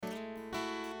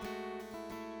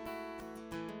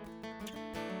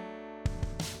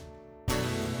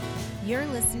You're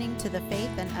listening to the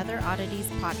Faith and Other Oddities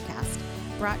podcast,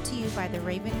 brought to you by the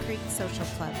Raven Creek Social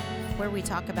Club, where we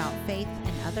talk about faith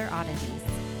and other oddities.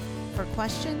 For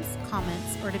questions,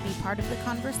 comments, or to be part of the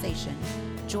conversation,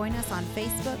 join us on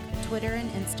Facebook, Twitter, and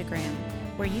Instagram,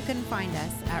 where you can find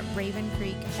us at Raven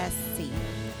Creek SC.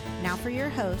 Now for your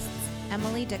hosts,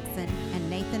 Emily Dixon and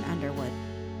Nathan Underwood.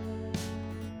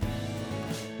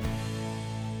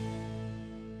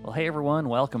 Well, hey everyone,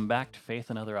 welcome back to Faith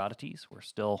and Other Oddities. We're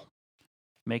still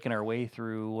making our way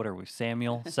through, what are we,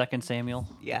 Samuel? 2 Samuel?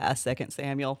 Yeah, 2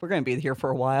 Samuel. We're going to be here for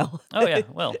a while. Oh yeah,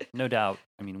 well, no doubt.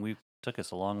 I mean, we took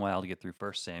us a long while to get through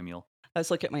 1 Samuel. I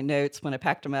was looking at my notes when I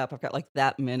packed them up. I've got like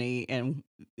that many, and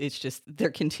it's just,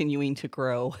 they're continuing to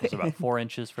grow. It's about 4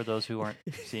 inches for those who aren't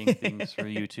seeing things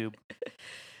through YouTube.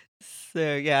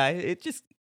 So yeah,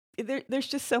 there's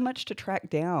just so much to track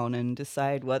down and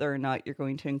decide whether or not you're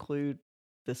going to include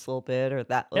this little bit or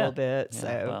that little bit. Yeah,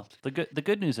 So well, the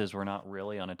good news is we're not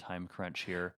really on a time crunch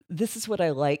here. this is what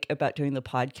I like about doing the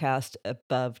podcast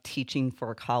above teaching for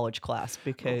a college class,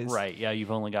 because Right, yeah, you've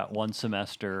only got one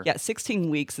semester. yeah, 16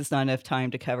 weeks is not enough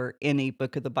time to cover any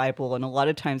book of the Bible. And a lot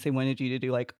of times they wanted you to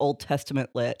do like Old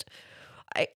Testament lit.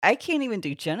 I can't even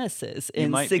do Genesis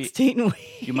in 16 weeks.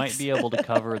 You might be able to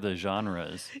cover the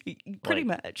genres. Pretty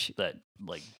like, much.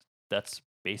 That's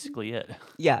basically it.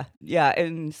 Yeah.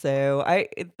 And so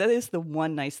that is the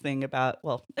one nice thing about,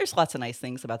 well, there's lots of nice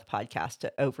things about the podcast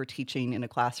over teaching in a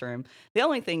classroom. The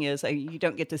only thing is you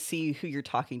don't get to see who you're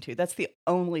talking to. That's the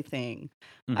only thing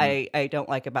I don't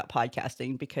like about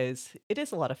podcasting, because it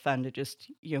is a lot of fun to just,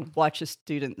 watch a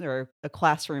student or a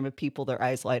classroom of people, their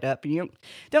eyes light up, and you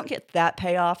don't get that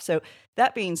payoff. So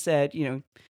that being said, y'all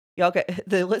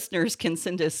the listeners can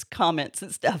send us comments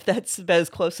and stuff. That's about as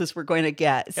close as we're going to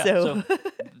get. Yeah, so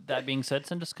that being said,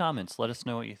 send us comments. Let us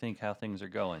know what you think, how things are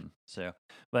going. So,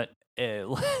 but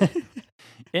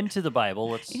into the Bible.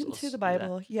 Let's the do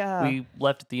Bible. that. Yeah. We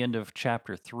left at the end of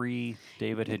chapter 3.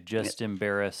 David had just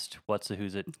embarrassed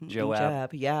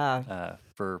Joab. Yeah.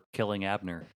 For killing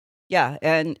Abner. Yeah,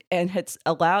 and had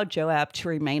allowed Joab to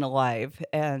remain alive,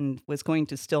 and was going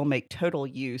to still make total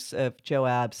use of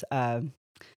Joab's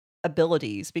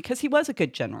abilities, because he was a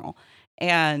good general,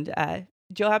 and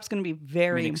Joab's going to be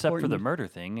very except important. for the murder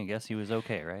thing, I guess he was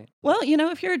okay, right? Well,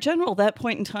 if you're a general at that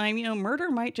point in time,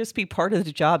 murder might just be part of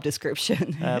the job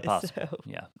description. Possible, So,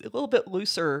 yeah. A little bit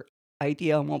looser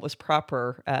idea on what was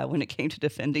proper when it came to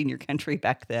defending your country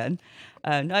back then.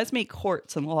 Not as many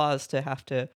courts and laws to have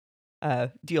to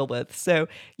deal with. So,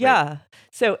 yeah. Right.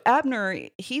 So Abner,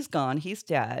 he's gone. He's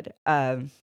dead.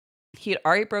 He had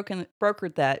already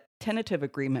brokered that tentative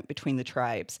agreement between the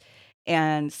tribes.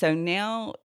 And so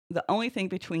now the only thing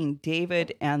between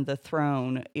David and the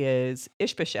throne is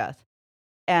Ishbosheth.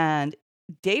 And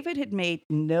David had made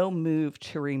no move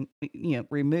to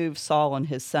remove Saul and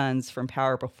his sons from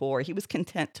power before. He was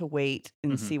content to wait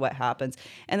and see what happens.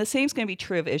 And the same is going to be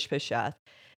true of Ishbosheth.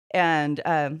 And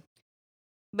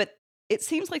but it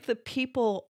seems like the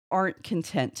people aren't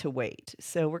content to wait.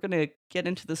 So we're going to get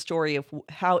into the story of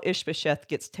how Ishbosheth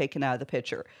gets taken out of the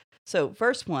picture. So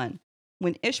verse 1,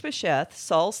 when Ishbosheth,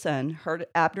 Saul's son, heard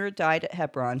Abner died at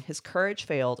Hebron, his courage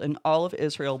failed, and all of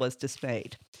Israel was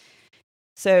dismayed.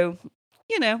 So,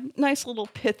 nice little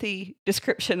pithy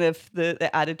description of the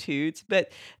attitudes.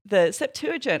 But the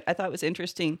Septuagint, I thought, was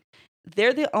interesting.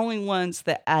 They're the only ones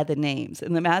that add the names.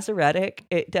 In the Masoretic,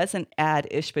 it doesn't add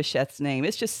Ishbosheth's name.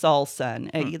 It's just Saul's son.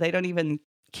 They don't even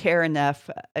care enough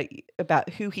about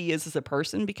who he is as a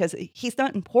person, because he's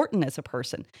not important as a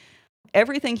person.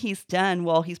 Everything he's done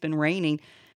while he's been reigning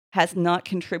has not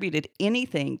contributed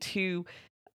anything to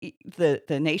the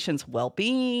nation's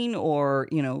well-being or,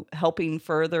 helping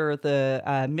further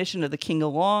the mission of the king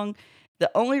along. The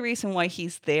only reason why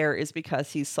he's there is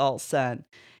because he's Saul's son.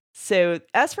 So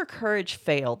as for courage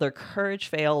failed, their courage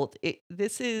failed.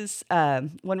 This is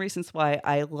one reason why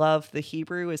I love the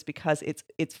Hebrew, is because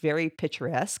it's very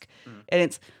picturesque, and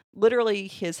it's literally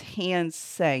his hands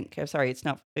sank. I'm sorry,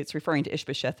 it's referring to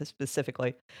Ishbosheth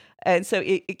specifically, and so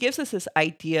it gives us this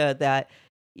idea that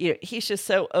he's just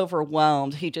so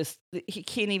overwhelmed. He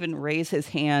can't even raise his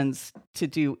hands to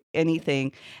do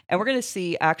anything. And we're going to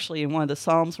see actually in one of the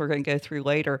Psalms we're going to go through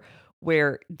later,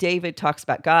 where David talks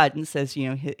about God and says,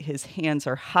 his hands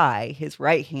are high, his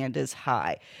right hand is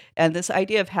high. And this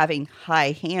idea of having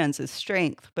high hands is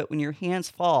strength, but when your hands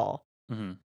fall,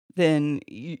 then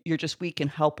you're just weak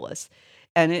and helpless.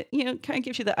 And it, kind of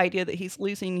gives you the idea that he's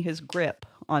losing his grip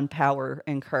on power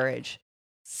and courage.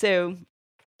 So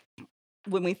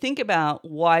when we think about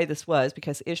why this was,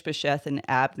 because Ishbosheth and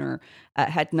Abner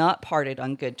had not parted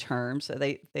on good terms, so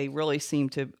they really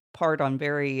seemed to part on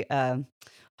very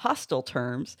hostile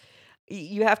terms.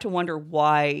 you have to wonder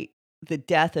why the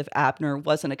death of Abner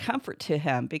wasn't a comfort to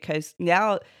him, because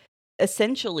now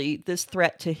essentially this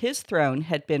threat to his throne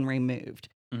had been removed.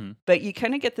 Mhm. But you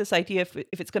kind of get this idea,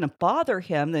 if it's going to bother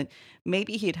him, then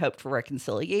maybe he had hoped for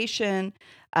reconciliation.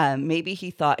 Maybe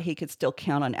he thought he could still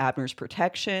count on Abner's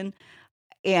protection.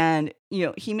 And,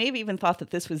 he may have even thought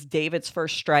that this was David's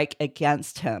first strike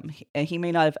against him. And he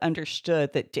may not have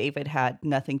understood that David had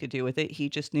nothing to do with it. He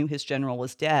just knew his general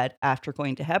was dead after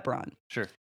going to Hebron. Sure.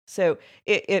 So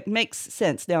it makes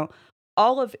sense. Now,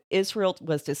 all of Israel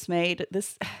was dismayed.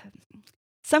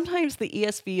 Sometimes the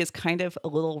ESV is kind of a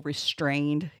little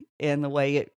restrained in the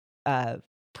way it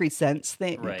presents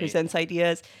Right. presents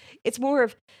ideas. It's more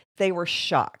of they were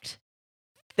shocked.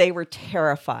 They were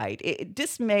terrified.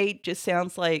 Dismayed just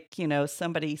sounds like,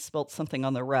 somebody spilt something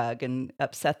on the rug and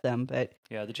upset them, but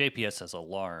Yeah, the JPS says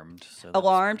alarmed. So that's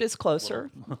alarmed is a closer.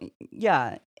 little-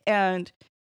 Yeah. And,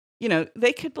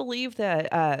 they could believe that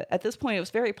at this point it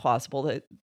was very plausible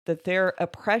that their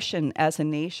oppression as a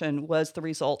nation was the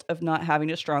result of not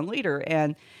having a strong leader.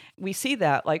 And we see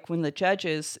that, like when the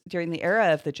judges, during the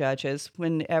era of the judges,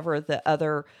 whenever the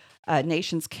other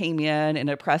nations came in and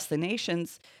oppressed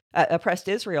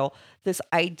Israel, this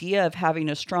idea of having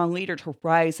a strong leader to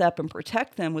rise up and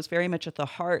protect them was very much at the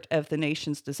heart of the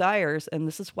nation's desires. And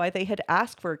this is why they had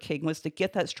asked for a king, was to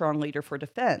get that strong leader for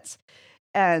defense.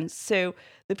 And so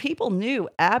the people knew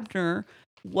Abner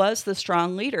was the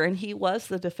strong leader and he was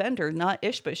the defender, not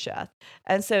Ishbosheth.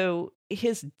 And so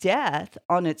his death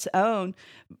on its own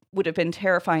would have been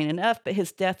terrifying enough, but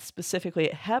his death specifically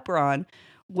at Hebron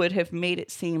would have made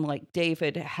it seem like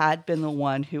David had been the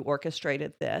one who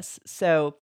orchestrated this.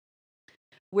 So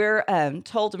we're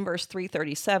told in verse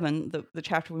 337, the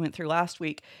chapter we went through last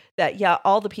week, that,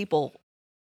 all the people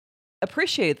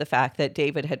appreciated the fact that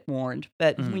David had warned.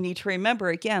 But we need to remember,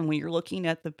 again, when you're looking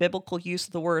at the biblical use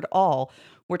of the word all,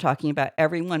 we're talking about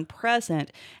everyone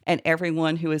present and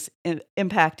everyone who is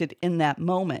impacted in that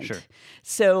moment. Sure.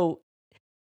 So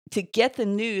to get the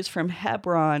news from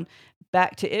Hebron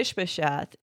back to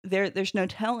Ishbosheth, there's no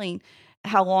telling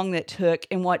how long that took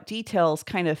and what details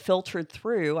kind of filtered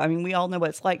through. I mean, we all know what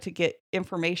it's like to get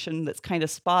information that's kind of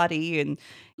spotty and,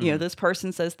 this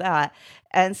person says that.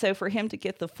 And so for him to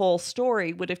get the full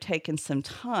story would have taken some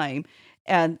time.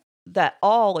 And that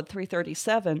all in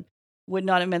 337 would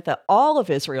not have meant that all of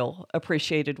Israel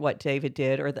appreciated what David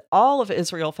did, or that all of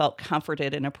Israel felt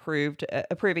comforted and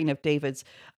approving of David's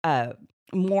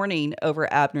mourning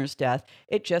over Abner's death.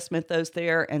 It just meant those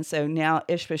there. And so now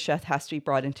Ishbosheth has to be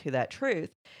brought into that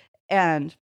truth.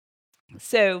 And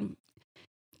so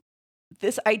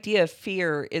this idea of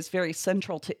fear is very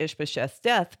central to Ishbosheth's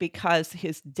death, because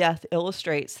his death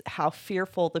illustrates how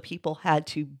fearful the people had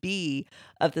to be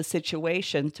of the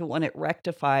situation to want it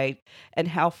rectified, and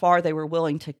how far they were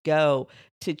willing to go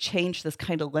to change this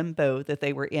kind of limbo that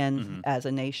they were in as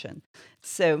a nation.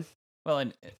 So, well,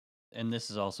 and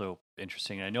this is also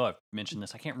interesting. I know I've mentioned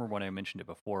this. I can't remember when I mentioned it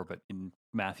before, but in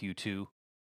Matthew 2,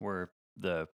 where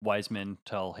the wise men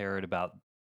tell Herod about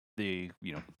the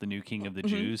new king of the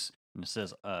Jews, and it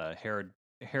says, Herod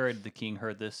the king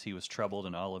heard this. He was troubled,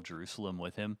 and all of Jerusalem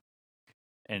with him.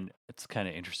 And it's kind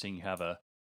of interesting. You have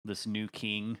this new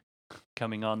king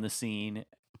coming on the scene,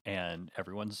 and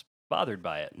everyone's bothered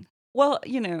by it. Well,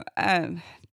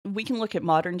 we can look at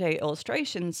modern day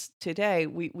illustrations today.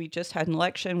 We just had an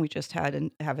election. We just have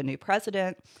a new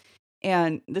president.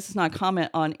 And this is not a comment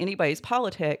on anybody's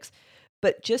politics,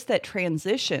 but just that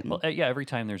transition. Well, every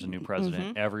time there's a new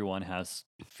president, everyone has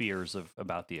fears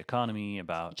about the economy,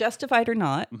 about justified or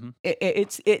not.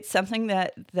 It's something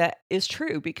that is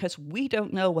true, because we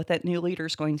don't know what that new leader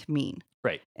is going to mean.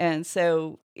 Right. And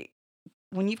so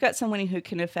when you've got someone who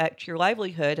can affect your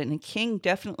livelihood, and a king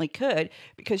definitely could,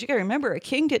 because you got to remember, a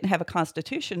king didn't have a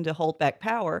constitution to hold back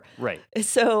power. Right.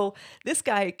 So this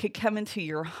guy could come into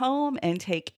your home and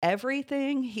take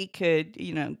everything. He could,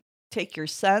 take your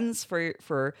sons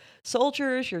for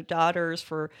soldiers, your daughters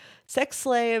for sex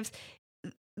slaves.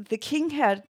 The king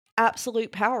had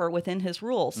absolute power within his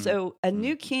rule. So a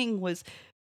new king was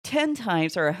 10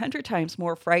 times or 100 times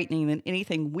more frightening than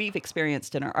anything we've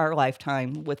experienced in our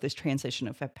lifetime with this transition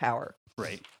of power.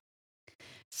 Right.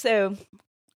 So,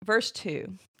 verse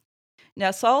 2.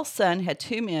 Now Saul's son had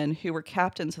 2 men who were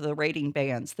captains of the raiding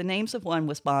bands. The names of one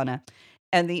was Baanah,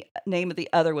 and the name of the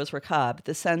other was Rechab,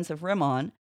 the sons of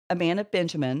Rimmon, a man of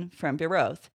Benjamin from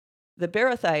Beeroth. The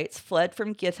Beerothites fled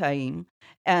from Gittaim,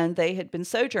 and they had been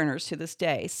sojourners to this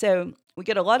day. So we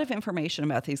get a lot of information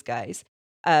about these guys.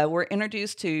 We're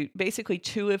introduced to basically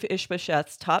two of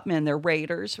Ishbosheth's top men. They're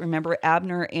raiders. Remember,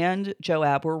 Abner and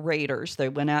Joab were raiders. They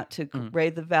went out to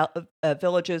raid the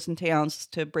villages and towns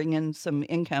to bring in some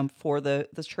income for the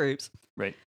troops.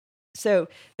 Right. So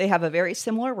they have a very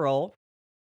similar role.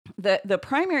 The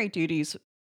primary duties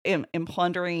in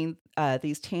plundering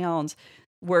these towns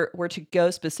were to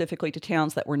go specifically to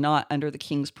towns that were not under the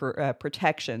king's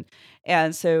protection.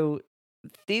 And so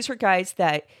these were guys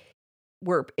that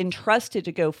were entrusted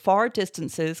to go far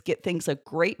distances, get things of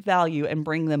great value, and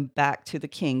bring them back to the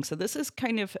king. So this is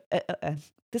kind of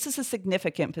this is a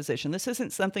significant position. This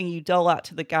isn't something you dole out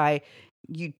to the guy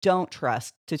you don't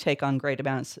trust to take on great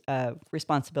amounts of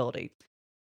responsibility.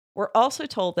 We're also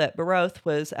told that Beroth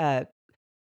was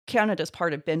counted as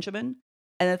part of Benjamin,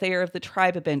 and that they are of the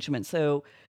tribe of Benjamin. So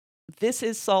this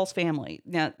is Saul's family.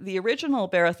 Now, the original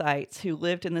Beerothites who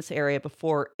lived in this area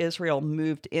before Israel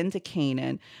moved into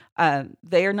Canaan,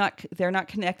 they're not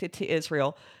connected to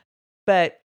Israel,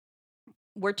 but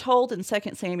we're told in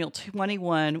 2 Samuel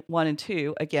 21, 1 and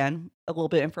 2, again, a little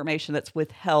bit of information that's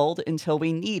withheld until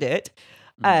we need it.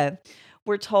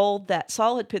 We're told that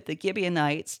Saul had put the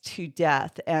Gibeonites to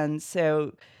death. And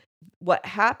so what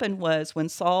happened was when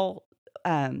Saul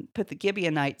put the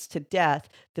Gibeonites to death,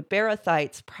 the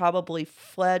Beerothites probably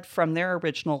fled from their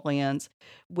original lands,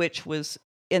 which was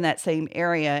in that same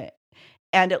area,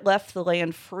 and it left the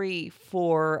land free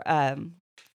for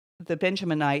the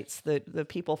Benjaminites, the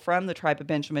people from the tribe of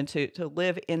Benjamin, to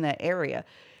live in that area.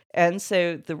 And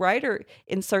so the writer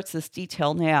inserts this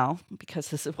detail now, because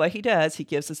this is what he does. He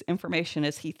gives us information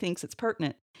as he thinks it's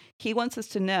pertinent. He wants us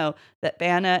to know that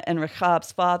Baanah and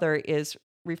Rechab's father is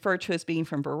referred to as being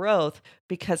from Beroth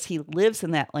because he lives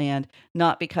in that land,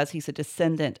 not because he's a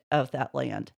descendant of that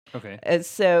land. Okay. And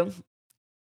so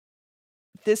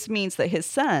this means that his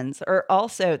sons are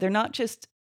also, they're not just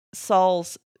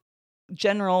Saul's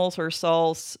generals or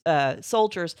Saul's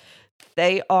soldiers,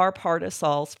 they are part of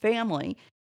Saul's family.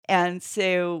 And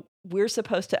so we're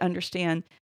supposed to understand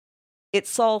it's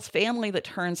Saul's family that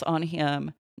turns on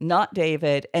him, not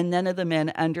David, and none of the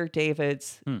men under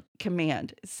David's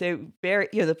command. So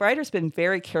the writer's been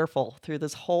very careful through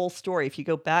this whole story. If you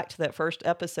go back to that first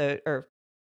episode, or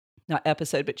not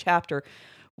episode, but chapter,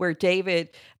 where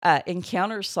David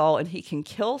encounters Saul and he can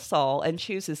kill Saul and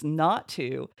chooses not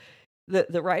to,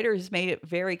 the writer has made it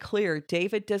very clear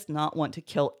David does not want to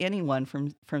kill anyone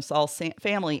from Saul's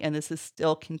family, and this is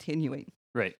still continuing.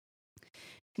 Right.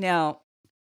 Now,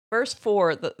 verse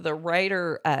 4, the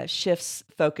writer shifts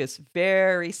focus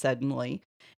very suddenly,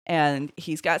 and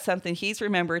he's got something he's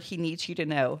remembered he needs you to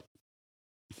know.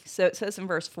 So it says in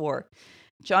verse 4,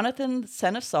 Jonathan, the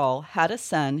son of Saul, had a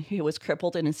son who was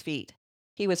crippled in his feet.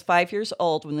 He was 5 years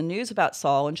old when the news about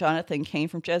Saul and Jonathan came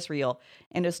from Jezreel,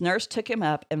 and his nurse took him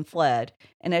up and fled.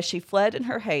 And as she fled in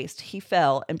her haste, he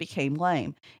fell and became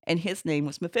lame, and his name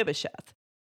was Mephibosheth.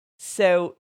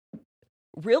 So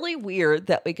really weird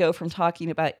that we go from talking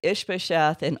about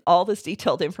Ishbosheth and all this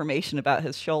detailed information about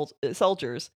his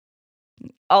soldiers.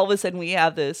 All of a sudden we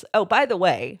have this, oh, by the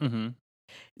way. Mm-hmm.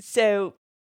 So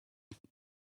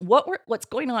what's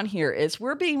going on here is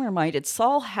we're being reminded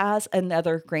Saul has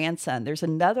another grandson. There's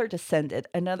another descendant,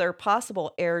 another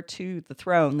possible heir to the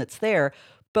throne that's there,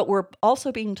 but we're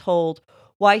also being told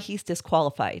why he's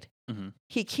disqualified. Mm-hmm.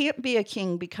 He can't be a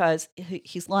king because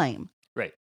he's lame.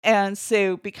 Right. And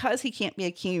so because he can't be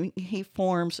a king, he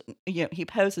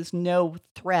poses no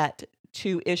threat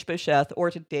to Ishbosheth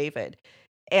or to David.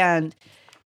 And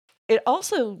it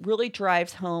also really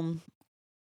drives home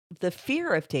the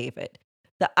fear of David.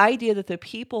 The idea that the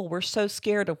people were so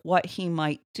scared of what he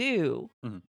might do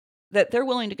that they're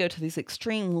willing to go to these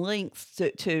extreme lengths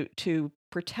to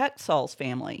protect Saul's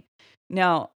family.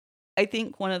 Now, I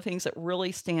think one of the things that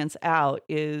really stands out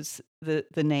is the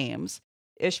names,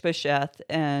 Ishbosheth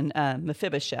and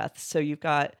Mephibosheth. So you've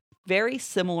got very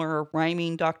similar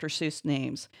rhyming Dr. Seuss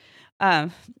names.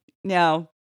 Now,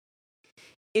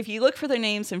 if you look for the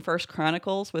names in First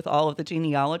Chronicles with all of the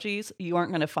genealogies, you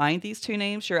aren't going to find these two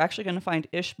names. You're actually going to find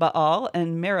Ishbaal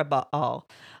and Meribaal.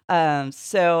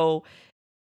 So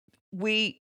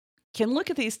we can look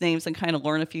at these names and kind of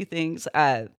learn a few things.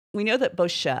 We know that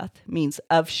Bosheth means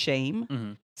of shame.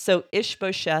 Mm-hmm. So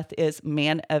Ishbosheth is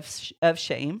man of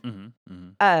shame. Mm-hmm.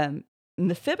 Mm-hmm.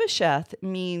 Mephibosheth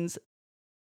means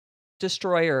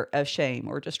destroyer of shame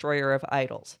or destroyer of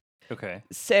idols. Okay.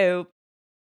 So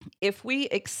if we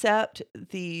accept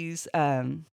these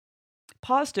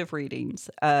positive readings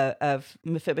of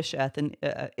Mephibosheth and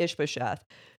Ishbosheth,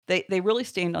 they really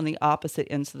stand on the opposite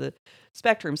ends of the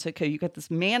spectrum. So okay, you've got this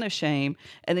man of shame,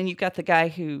 and then you've got the guy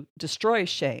who destroys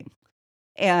shame.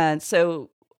 And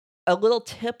so a little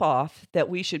tip off that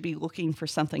we should be looking for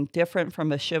something different from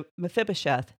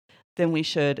Mephibosheth than we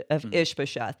should of Mhm.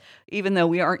 Ishbosheth, even though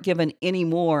we aren't given any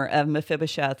more of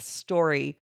Mephibosheth's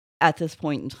story at this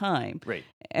point in time. Right.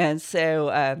 And so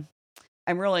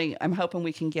I'm hoping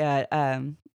we can get,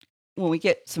 when we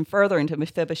get some further into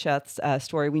Mephibosheth's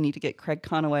story, we need to get Craig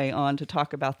Conaway on to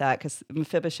talk about that, because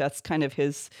Mephibosheth's kind of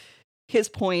his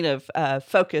point of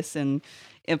focus and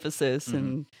emphasis, Mhm.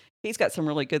 and he's got some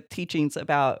really good teachings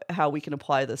about how we can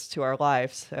apply this to our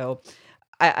lives. So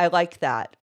I like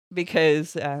that,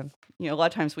 because a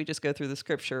lot of times we just go through the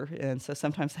scripture, and so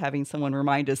sometimes having someone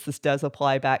remind us this does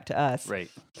apply back to us. Right.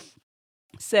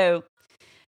 So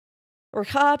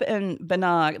Rechab and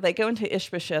Banag, they go into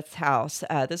Ishbosheth's house.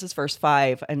 This is verse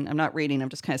 5, and I'm not reading, I'm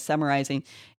just kind of summarizing.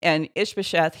 And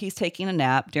Ishbosheth, he's taking a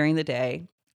nap during the day.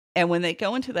 And when they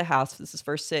go into the house, this is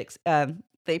verse 6,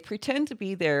 they pretend to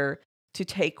be there to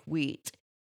take wheat.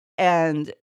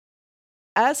 And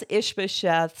as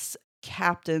Ishbosheth's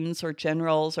captains or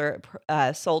generals or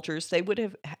soldiers, they would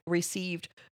have received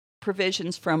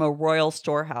provisions from a royal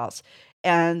storehouse.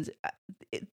 And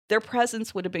their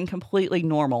presence would have been completely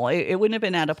normal. It wouldn't have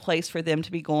been out of place for them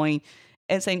to be going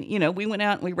and saying, we went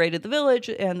out and we raided the village,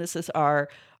 and this is our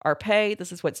pay.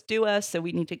 This is what's due us, so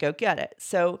we need to go get it.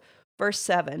 So verse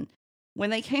 7, when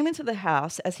they came into the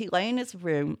house, as he lay in his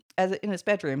room, in his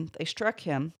bedroom, they struck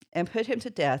him and put him to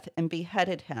death and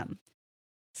beheaded him.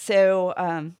 So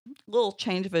little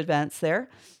change of events there.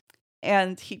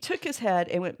 And he took his head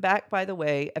and went back by the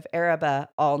way of Arabah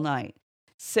all night.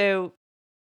 So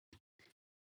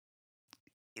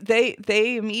they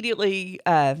immediately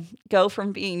go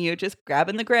from being just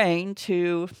grabbing the grain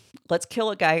to let's kill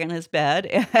a guy in his bed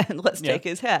and let's take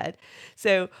his head.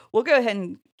 So we'll go ahead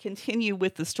and continue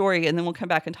with the story, and then we'll come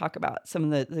back and talk about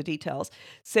some of the details.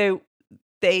 So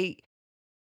they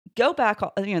go back,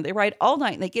 they ride all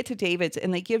night, and they get to David's,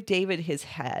 and they give David his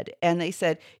head. And they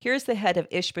said, here's the head of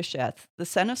Ishbosheth, the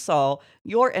son of Saul,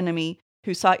 your enemy,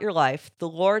 who sought your life. The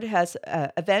Lord has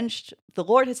avenged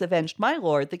my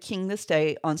Lord, the king, this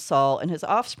day on Saul and his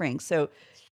offspring. So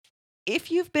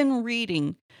if you've been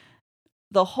reading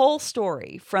the whole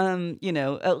story from,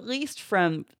 at least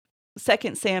from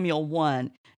 2 Samuel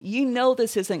 1,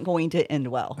 this isn't going to end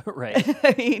well. Right.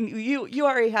 I mean, you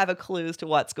already have a clue as to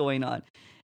what's going on.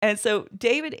 And so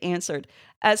David answered,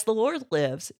 as the Lord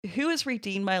lives, who has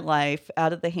redeemed my life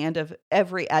out of the hand of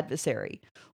every adversary?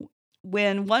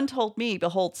 When one told me,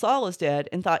 behold, Saul is dead,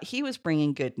 and thought he was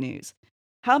bringing good news.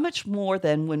 How much more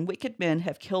then, when wicked men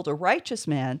have killed a righteous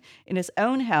man in his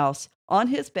own house, on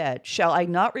his bed, shall I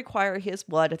not require his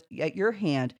blood at your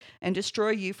hand and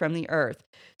destroy you from the earth?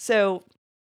 So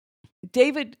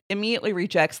David immediately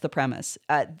rejects the premise.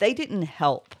 They didn't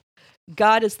help.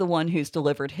 God is the one who's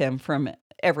delivered him from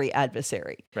every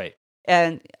adversary. Right.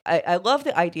 And I love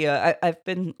the idea. I've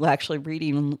been actually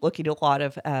reading and looking at a lot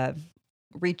of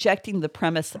rejecting the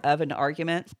premise of an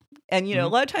argument. And, a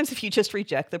lot of times if you just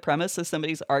reject the premise of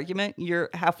somebody's argument, you're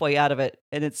halfway out of it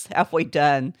and it's halfway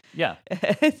done. Yeah.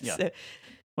 So,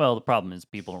 well, the problem is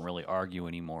people don't really argue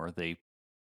anymore. They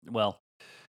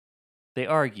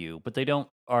argue, but they don't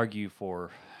argue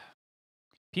for...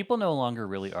 People no longer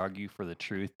really argue for the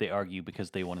truth. They argue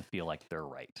because they want to feel like they're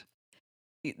right.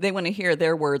 They want to hear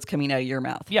their words coming out of your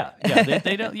mouth. Yeah.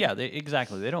 They don't. Yeah,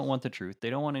 exactly. They don't want the truth. They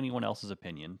don't want anyone else's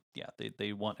opinion. Yeah,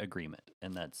 they want agreement,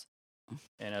 and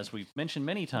as we've mentioned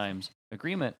many times,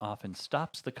 agreement often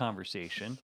stops the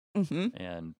conversation. Mm-hmm.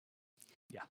 And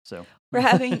yeah, so we're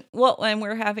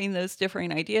having those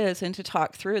differing ideas, and to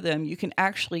talk through them, you can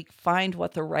actually find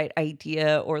what the right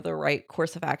idea or the right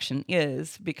course of action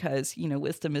is, because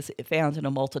wisdom is found in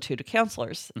a multitude of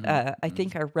counselors. I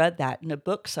think I read that in a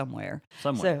book somewhere.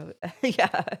 So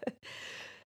yeah,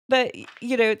 but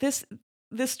this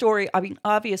story, I mean,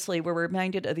 obviously we're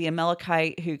reminded of the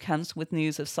Amalekite who comes with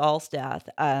news of Saul's death.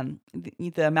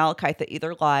 The Amalekite that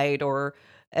either lied or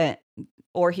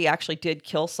he actually did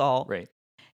kill Saul. Right.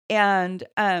 And,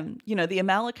 the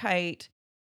Amalekite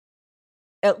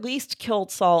at least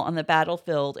killed Saul on the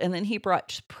battlefield, and then he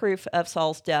brought proof of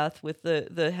Saul's death with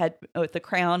the head, with the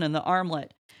crown and the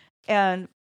armlet. And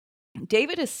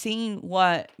David has seen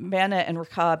what Baanah and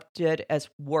Rechab did as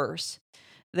worse.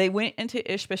 They went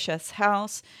into Ishbosheth's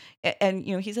house, and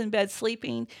he's in bed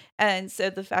sleeping, and so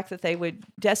the fact that they would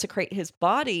desecrate his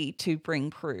body to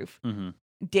bring proof. Mm-hmm.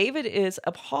 David is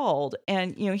appalled,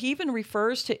 and he even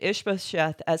refers to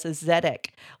Ishbosheth as a Zedek,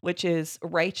 which is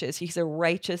righteous. He's a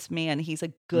righteous man. He's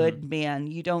a good man.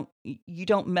 You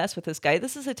don't mess with this guy.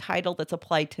 This is a title that's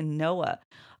applied to Noah.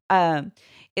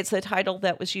 It's a title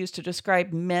that was used to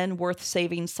describe men worth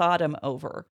saving Sodom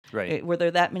over. Right. Were there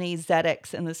that many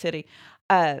Zedeks in the city?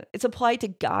 It's applied to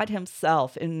God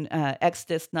himself in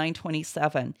Exodus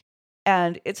 9:27.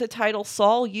 And it's a title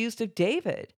Saul used of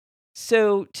David.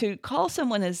 So to call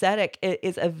someone a Zedek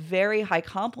is a very high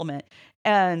compliment.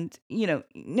 And,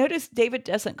 notice David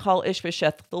doesn't call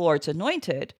Ishbosheth the Lord's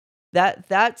anointed.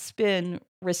 That's been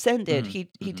rescinded. He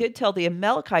did tell the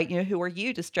Amalekite, who are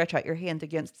you to stretch out your hand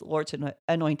against the Lord's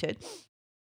anointed.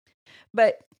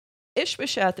 But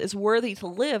Ishbosheth is worthy to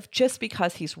live just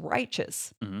because he's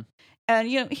righteous. Mm-hmm. And,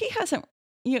 he hasn't,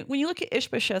 when you look at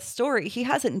Ishbosheth's story, he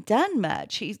hasn't done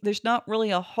much. There's not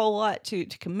really a whole lot to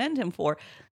commend him for.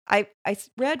 I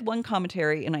read one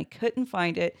commentary and I couldn't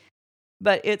find it,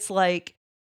 but it's like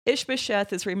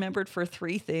Ishbosheth is remembered for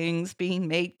 3 things: being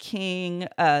made king,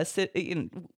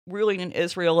 ruling in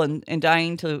Israel, and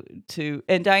dying to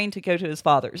go to his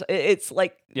fathers. It's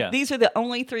like these are the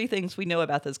only 3 things we know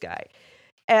about this guy.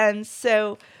 And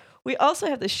so we also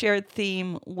have the shared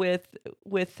theme with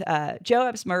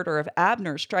Joab's murder of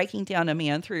Abner, striking down a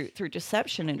man through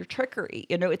deception and trickery.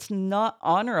 It's not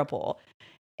honorable.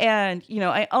 And,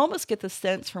 I almost get the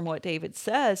sense from what David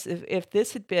says, if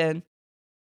this had been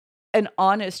an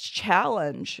honest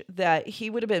challenge, that he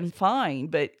would have been fine.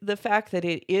 But the fact that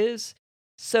it is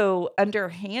so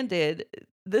underhanded,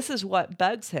 this is what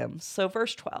bugs him. So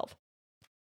verse 12.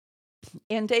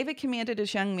 And David commanded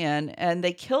his young men, and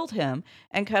they killed him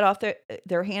and cut off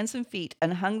their hands and feet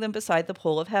and hung them beside the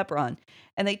pool of Hebron.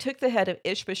 And they took the head of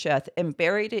Ishbosheth and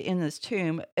buried it in the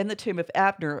tomb of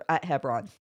Abner at Hebron.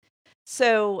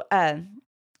 So,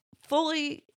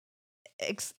 fully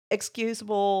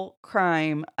excusable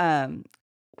crime,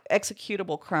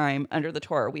 executable crime under the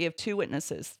Torah. We have 2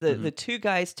 witnesses. The 2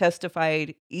 guys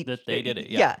testified that they did it.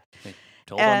 Yeah. They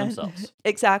told on themselves.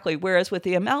 Exactly. Whereas with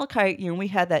the Amalekite, we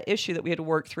had that issue that we had to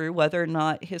work through, whether or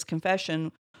not his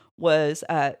confession was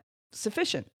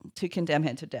sufficient to condemn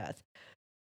him to death.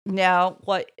 Now,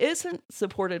 what isn't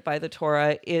supported by the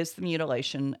Torah is the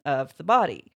mutilation of the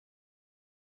body.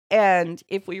 And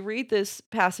if we read this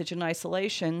passage in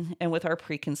isolation and with our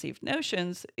preconceived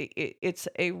notions, it's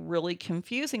a really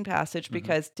confusing passage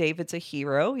because David's a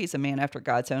hero. He's a man after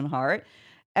God's own heart,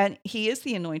 and he is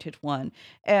the anointed one.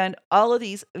 And all of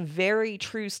these very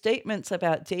true statements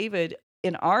about David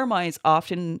in our minds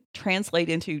often translate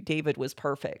into David was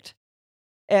perfect.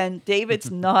 And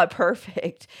David's not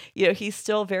perfect. He's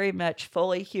still very much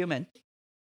fully human.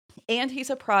 And he's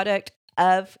a product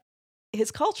of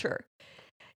his culture.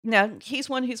 Now, he's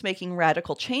one who's making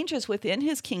radical changes within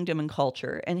his kingdom and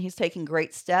culture, and he's taking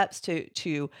great steps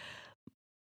to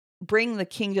bring the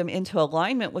kingdom into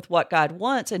alignment with what God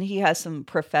wants, and he has some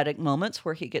prophetic moments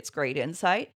where he gets great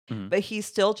insight, but he's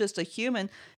still just a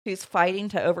human who's fighting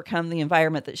to overcome the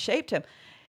environment that shaped him.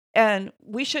 And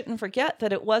we shouldn't forget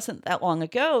that it wasn't that long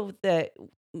ago that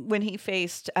when he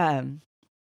faced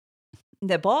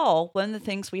Nabal, one of the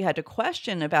things we had to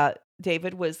question about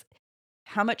David was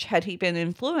how much had he been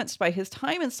influenced by his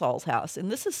time in Saul's house?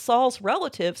 And this is Saul's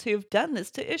relatives who have done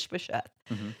this to Ishbosheth.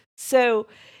 So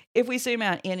if we zoom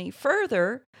out any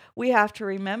further, we have to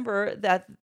remember that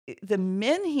the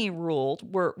men he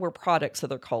ruled were products of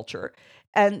their culture.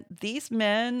 And these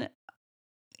men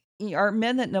are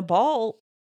men that Nabal,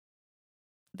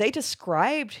 they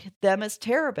described them as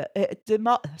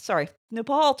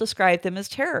Nabal described them as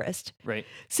terrorists. Right.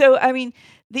 So, I mean,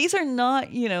 these are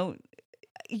not,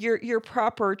 your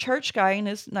proper church guy in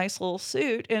his nice little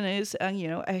suit and his,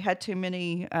 I had too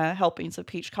many helpings of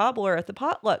peach cobbler at the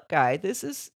potluck guy. This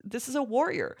is a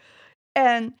warrior.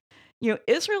 And,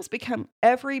 Israel's become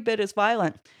every bit as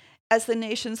violent as the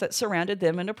nations that surrounded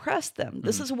them and oppressed them.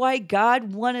 This is why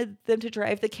God wanted them to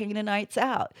drive the Canaanites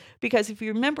out. Because if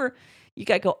you remember, you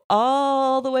got to go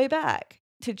all the way back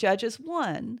to Judges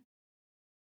 1.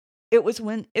 It was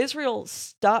when Israel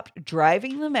stopped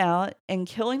driving them out and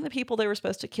killing the people they were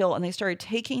supposed to kill, and they started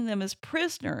taking them as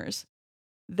prisoners,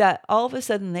 that all of a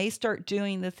sudden they start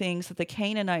doing the things that the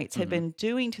Canaanites had been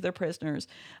doing to their prisoners.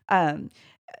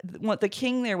 What the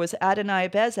king there was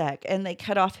Adonai-Bezek, and they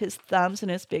cut off his thumbs and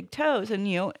his big toes. And,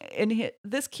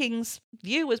 this king's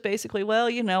view was basically, well,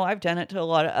 I've done it to a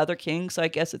lot of other kings, so I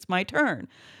guess it's my turn.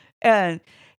 And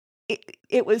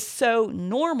it was so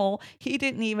normal. He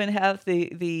didn't even have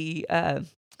he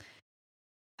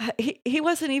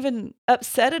wasn't even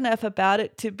upset enough about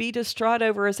it to be distraught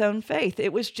over his own faith.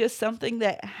 It was just something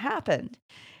that happened.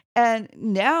 And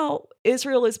now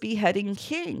Israel is beheading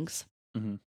kings.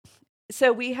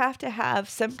 So we have to have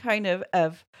some kind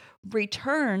of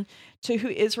return to who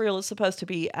Israel is supposed to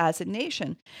be as a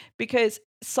nation, because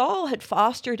Saul had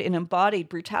fostered and embodied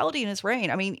brutality in his reign.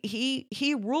 I mean,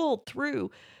 he ruled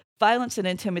through violence and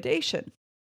intimidation.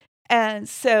 And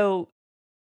so,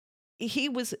 he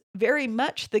was very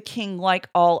much the king like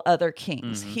all other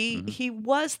kings. He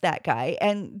was that guy.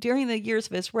 And during the years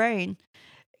of his reign,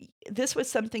 this was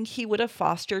something he would have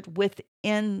fostered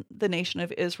within the nation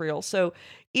of Israel. So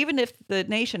even if the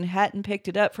nation hadn't picked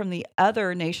it up from the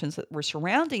other nations that were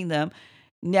surrounding them,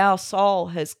 now Saul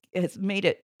has made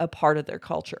it a part of their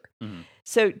culture.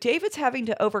 So David's having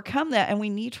to overcome that. And we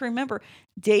need to remember,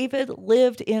 David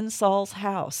lived in Saul's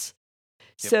house.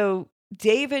 Yep. So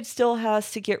David still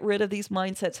has to get rid of these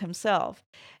mindsets himself.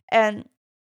 And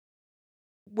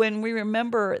when we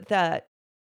remember that,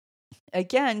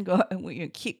 again, we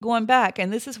keep going back,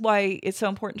 and this is why it's so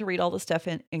important to read all the stuff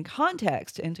in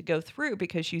context and to go through,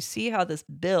 because you see how this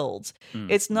builds.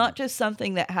 It's not just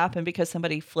something that happened because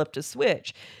somebody flipped a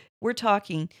switch. We're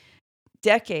talking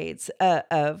decades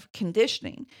of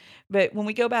conditioning. But when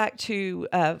we go back to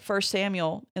 1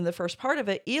 Samuel, in the first part of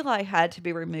it, Eli had to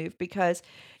be removed because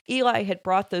Eli had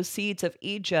brought those seeds of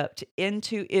Egypt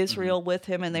into Israel with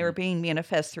him, and they were being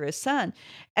manifest through his son.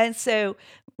 And so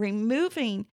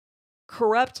removing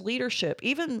corrupt leadership,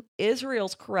 even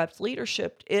Israel's corrupt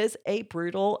leadership, is a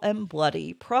brutal and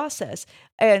bloody process.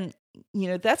 And,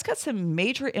 that's got some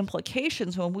major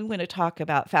implications when we want to talk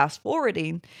about fast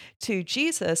forwarding to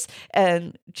Jesus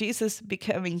and Jesus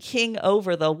becoming king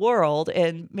over the world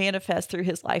and manifest through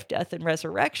his life, death, and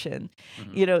resurrection.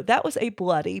 That was a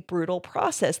bloody, brutal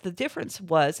process. The difference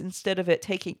was, instead of it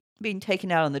being taken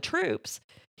out on the troops,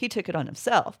 he took it on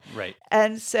himself. Right.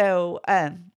 And so,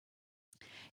 when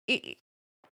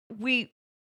we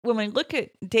look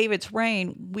at David's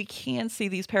reign, we can see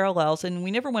these parallels, and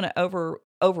we never want to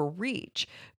overreach.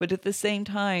 But at the same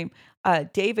time,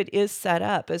 David is set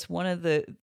up as one of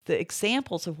the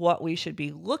examples of what we should be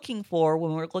looking for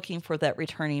when we're looking for that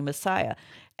returning Messiah.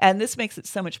 And this makes it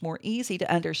so much more easy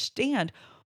to understand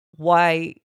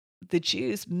why the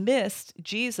Jews missed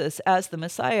Jesus as the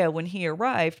Messiah when he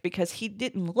arrived, because he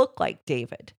didn't look like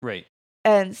David. Right.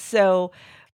 And so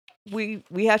we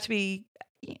have to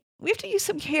use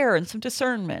some care and some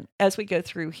discernment as we go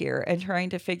through here and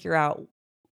trying to figure out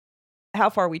how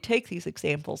far we take these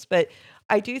examples. But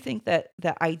I do think that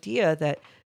the idea that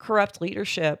corrupt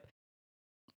leadership,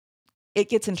 it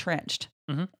gets entrenched.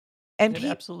 And it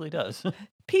absolutely does.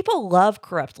 People love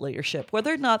corrupt leadership,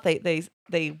 whether or not they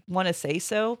want to say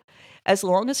so. As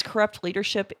long as corrupt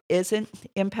leadership isn't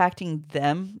impacting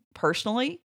them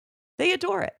personally, they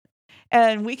adore it.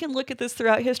 And we can look at this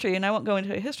throughout history, and I won't go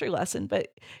into a history lesson, but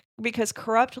because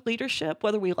corrupt leadership,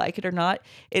 whether we like it or not,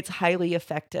 it's highly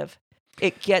effective.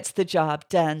 It gets the job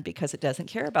done because it doesn't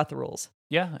care about the rules.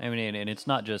 Yeah, I mean, and it's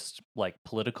not just like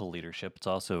political leadership, it's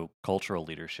also cultural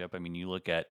leadership. I mean, you look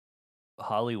at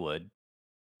Hollywood,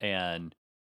 and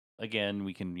again,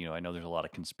 we can, I know there's a lot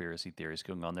of conspiracy theories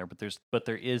going on there, but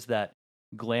there is that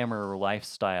glamour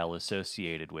lifestyle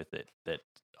associated with it that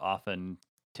often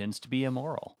tends to be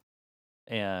immoral.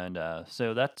 And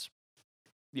so that's,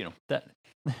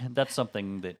 that's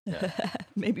something that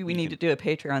maybe we need to do a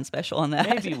Patreon special on that.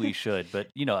 Maybe we should, but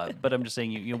but I'm just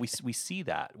saying, we see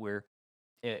that where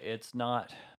it's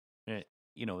not,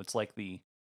 it's like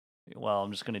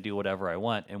I'm just going to do whatever I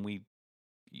want, and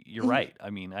you're right. I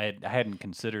mean, I hadn't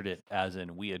considered it as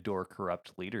in we adore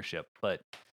corrupt leadership, but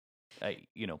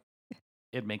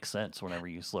it makes sense whenever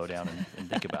you slow down and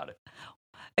think about it.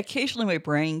 Occasionally my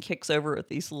brain kicks over at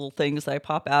these little things that I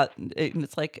pop out, and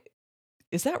it's like,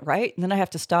 is that right? And then I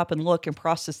have to stop and look and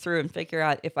process through and figure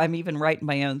out if I'm even right in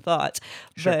my own thoughts.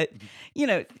 Sure. But,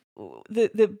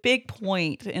 the big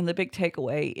point and the big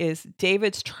takeaway is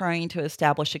David's trying to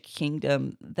establish a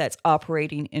kingdom that's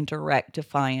operating in direct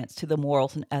defiance to the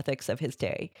morals and ethics of his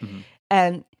day.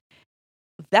 And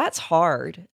that's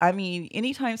hard. I mean,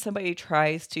 anytime somebody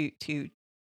tries to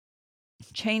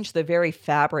change the very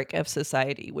fabric of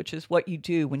society, which is what you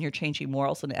do when you're changing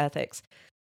morals and ethics,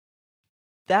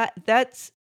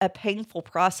 that's a painful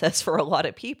process for a lot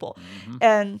of people.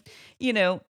 And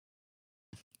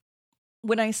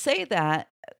when I say that,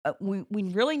 we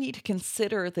really need to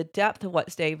consider the depth of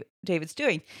what David's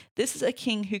doing. This is a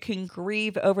king who can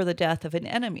grieve over the death of an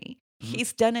enemy.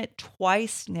 He's done it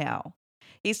twice now.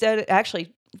 He's done it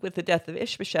actually with the death of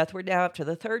Ishbosheth. We're now up to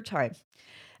the third time.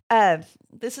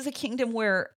 This is a kingdom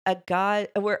where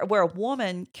a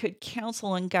woman could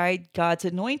counsel and guide God's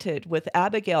anointed, with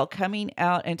Abigail coming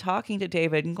out and talking to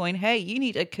David and going, "Hey, you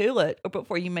need to cool it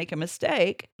before you make a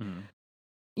mistake."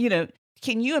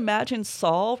 Can you imagine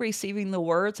Saul receiving the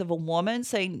words of a woman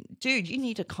saying, "Dude, you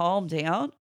need to calm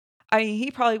down"? I mean, he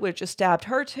probably would have just stabbed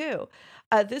her too.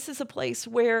 This is a place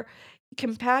where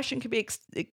compassion could be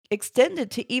extended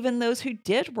to even those who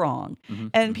did wrong,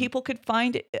 and people could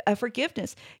find a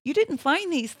forgiveness. You didn't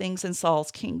find these things in Saul's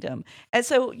kingdom. And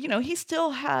so, he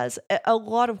still has a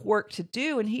lot of work to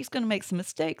do, and he's going to make some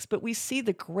mistakes, but we see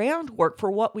the groundwork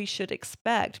for what we should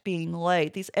expect being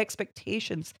laid, these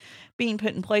expectations being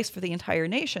put in place for the entire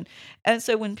nation. And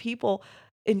so when people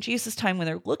in Jesus' time, when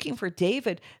they're looking for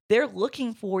David, they're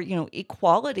looking for,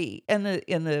 equality in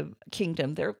the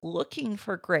kingdom. They're looking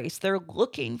for grace. They're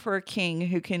looking for a king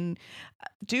who can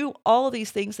do all of these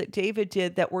things that David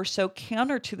did that were so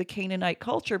counter to the Canaanite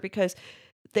culture because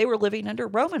they were living under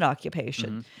Roman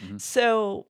occupation.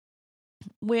 So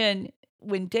when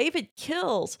David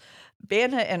kills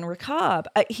Baanah and Rechab,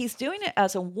 he's doing it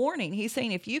as a warning. He's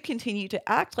saying, if you continue to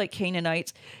act like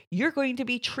Canaanites, you're going to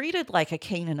be treated like a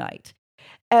Canaanite.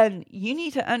 And you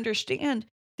need to understand,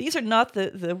 these are not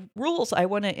the rules I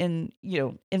want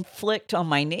to inflict on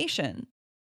my nation,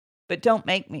 but don't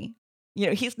make me.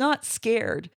 He's not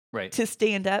scared to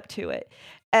stand up to it.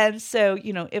 And so,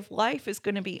 if life is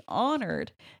going to be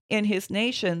honored in his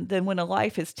nation, then when a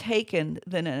life is taken,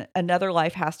 then another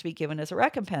life has to be given as a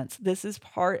recompense. This is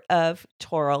part of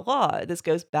Torah law. This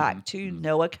goes back to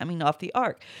Noah coming off the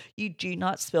ark. You do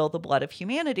not spill the blood of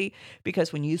humanity,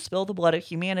 because when you spill the blood of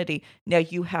humanity, now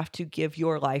you have to give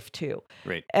your life too.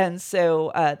 Right. And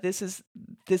so this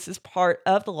is part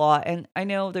of the law. And I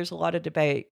know there's a lot of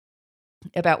debate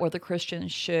about whether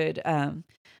Christians should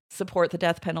support the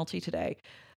death penalty today.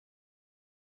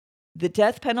 The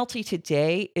death penalty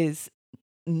today is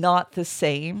not the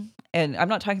same. And I'm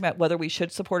not talking about whether we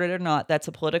should support it or not. That's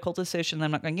a political decision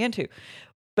I'm not going to get into.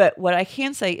 But what I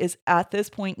can say is, at this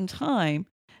point in time,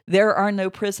 there are no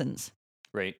prisons.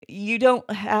 Right. You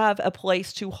don't have a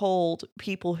place to hold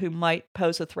people who might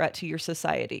pose a threat to your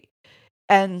society.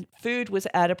 And food was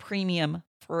at a premium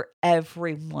for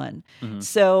everyone.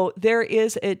 So there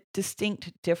is a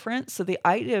distinct difference. So the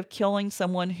idea of killing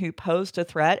someone who posed a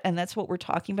threat, and that's what we're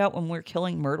talking about when we're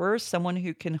killing murderers, someone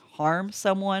who can harm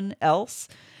someone else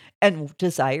and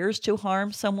desires to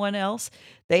harm someone else,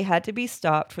 they had to be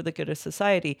stopped for the good of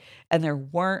society. And there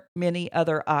weren't many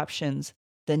other options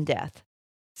than death.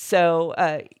 So,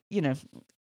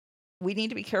 we need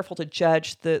to be careful to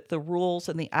judge the rules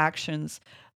and the actions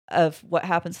of what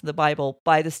happens in the Bible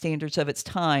by the standards of its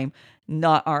time,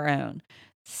 not our own.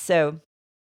 So,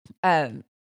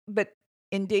 but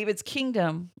in David's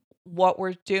kingdom, what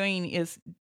we're doing is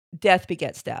death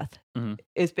begets death,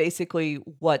 is basically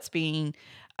what's being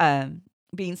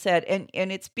said. And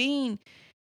it's being,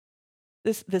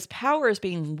 this power is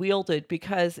being wielded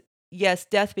because, yes,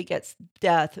 death begets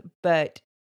death, but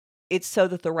it's so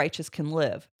that the righteous can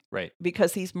live. Right.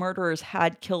 Because these murderers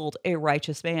had killed a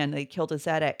righteous man. They killed a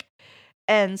Zedek.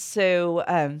 And so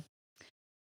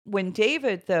when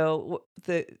David, though,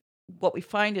 what we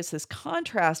find is this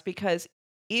contrast, because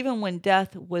even when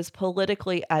death was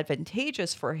politically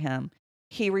advantageous for him,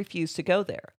 he refused to go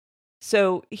there.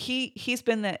 So he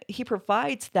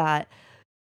provides that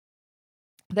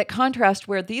contrast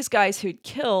where these guys who'd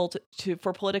killed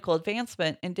for political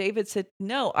advancement, and David said,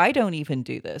 no, I don't even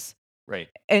do this. Right.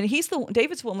 And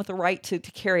David's the one with the right to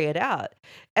carry it out.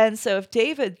 And so if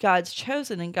David, God's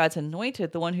chosen and God's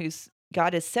anointed, the one who's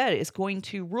God has said is going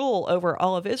to rule over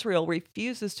all of Israel,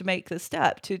 refuses to make the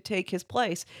step to take his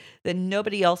place, then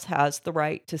nobody else has the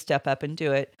right to step up and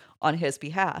do it on his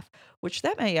behalf, which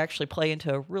that may actually play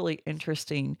into a really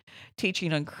interesting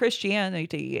teaching on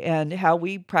Christianity and how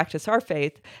we practice our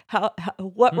faith.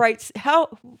 What rights, how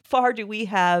far do we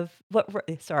have,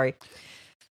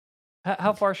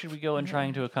 How far should we go in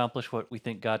trying to accomplish what we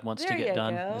think God wants to There get you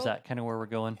done? go. Is that kind of where we're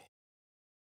going?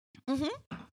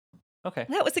 Okay.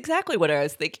 That was exactly what I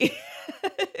was thinking.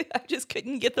 I just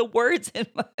couldn't get the words in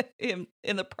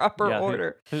the proper Yeah,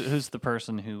 order. who's the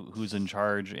person who's in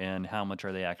charge, and how much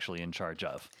are they actually in charge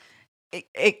of?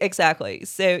 Exactly.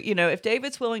 So, if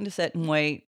David's willing to sit and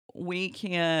wait, we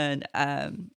can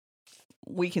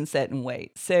sit and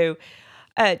wait. So,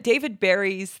 David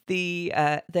buries the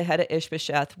head of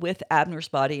Ishbosheth with Abner's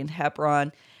body in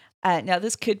Hebron. Now,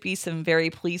 this could be some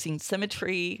very pleasing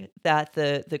symmetry that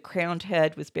the crowned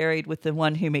head was buried with the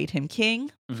one who made him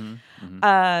king.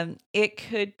 It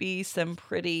could be some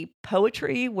pretty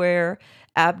poetry where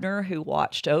Abner, who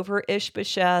watched over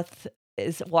Ishbosheth,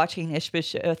 is watching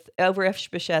over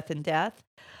Ishbosheth in death.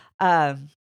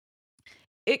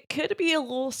 It could be a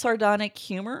little sardonic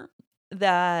humor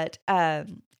that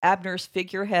Abner's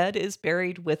figurehead is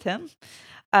buried with him.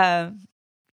 But,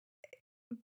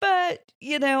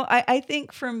 I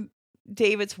think from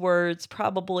David's words,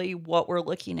 probably what we're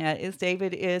looking at is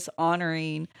David is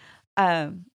honoring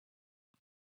Abner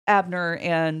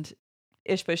and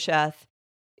Ishbosheth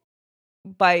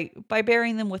by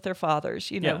burying them with their fathers,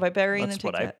 Yeah, by burying them that's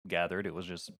what I together. gathered. It was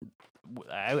just,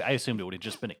 I assumed it would have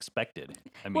just been expected.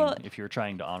 I mean, Well, if you're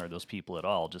trying to honor those people at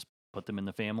all, just put them in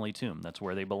the family tomb. That's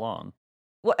where they belong.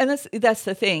 well, and that's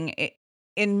the thing.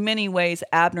 In many ways,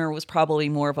 Abner was probably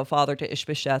more of a father to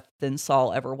Ishbosheth than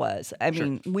Saul ever was. I Sure.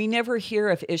 mean, we never hear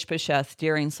of Ishbosheth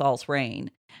during Saul's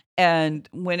reign. And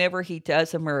whenever he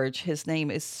does emerge, his name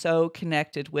is so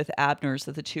connected with Abner's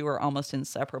that the two are almost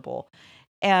inseparable.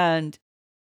 And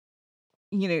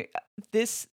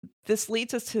this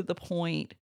leads us to the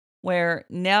point where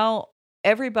now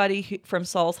everybody from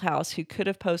Saul's house who could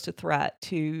have posed a threat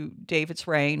to David's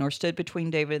reign or stood between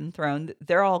David and the throne,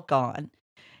 they're all gone.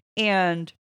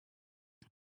 And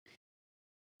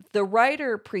the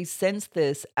writer presents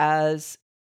this as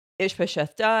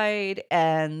Ishbosheth died,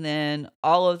 and then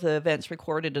all of the events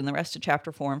recorded in the rest of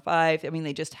chapter 4 and 5, I mean,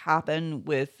 they just happen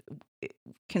with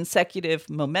consecutive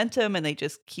momentum and they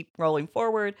just keep rolling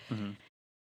forward. Mm-hmm.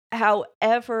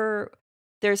 However,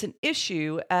 there's an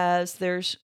issue as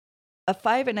there's a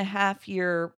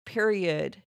 5.5-year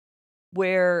period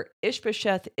where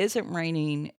Ishbosheth isn't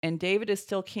reigning and David is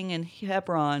still king in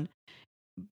Hebron,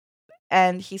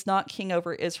 and he's not king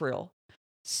over Israel.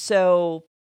 So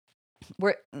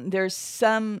there's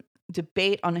some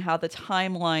debate on how the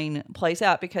timeline plays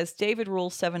out, because David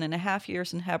ruled 7.5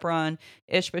 years in Hebron,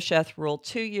 Ishbosheth ruled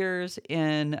 2 years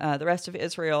in the rest of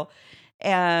Israel,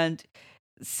 and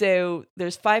so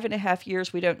there's 5.5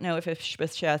 years. We don't know if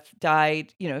Ishbosheth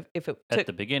died, if it took At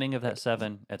the beginning of that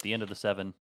 7, at the end of the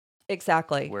 7,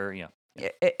 exactly. where, yeah.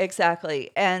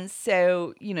 Exactly. And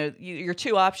so, your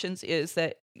two options is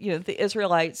that, the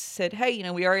Israelites said, hey,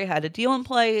 we already had a deal in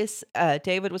place.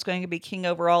 David was going to be king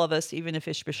over all of us, even if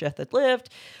Ishbosheth had lived.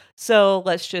 So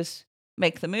let's just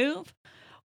make the move.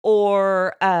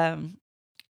 Or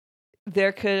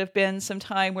there could have been some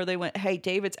time where they went, hey,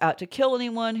 David's out to kill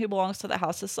anyone who belongs to the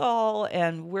house of Saul,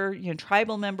 and we're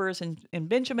tribal members in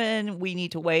Benjamin. We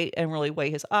need to wait and really weigh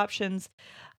his options.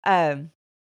 So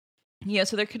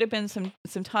there could have been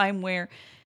some time where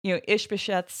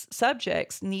Ishbosheth's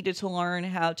subjects needed to learn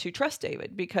how to trust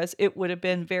David, because it would have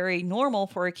been very normal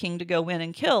for a king to go in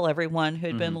and kill everyone who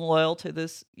had been loyal to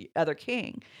this other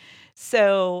king.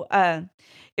 So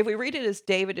if we read it as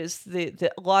David is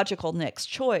the logical next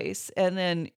choice, and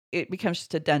then it becomes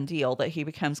just a done deal that he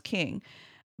becomes king.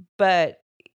 But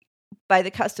by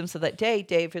the customs of that day,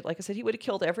 David, like I said, he would have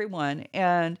killed everyone,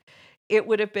 and it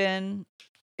would have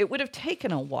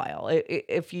taken a while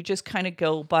if you just kind of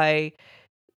go by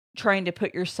trying to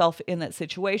put yourself in that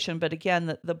situation. But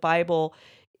again, the Bible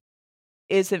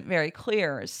isn't very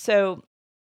clear. So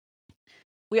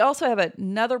we also have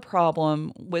another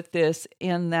problem with this,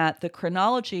 in that the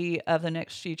chronology of the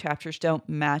next few chapters don't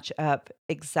match up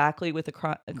exactly with the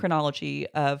chronology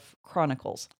of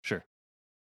Chronicles. Sure.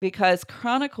 Because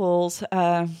Chronicles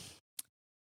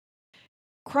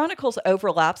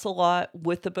overlaps a lot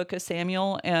with the book of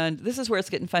Samuel, and this is where it's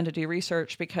getting fun to do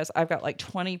research, because I've got like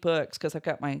 20 books, because I've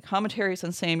got my commentaries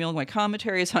on Samuel, my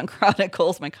commentaries on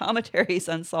Chronicles, my commentaries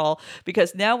on Saul,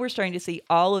 because now we're starting to see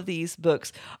all of these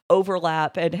books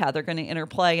overlap and how they're going to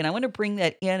interplay, and I want to bring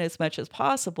that in as much as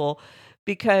possible,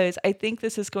 because I think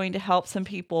this is going to help some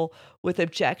people with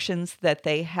objections that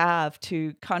they have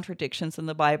to contradictions in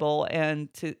the Bible,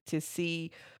 and to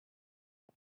see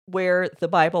where the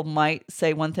Bible might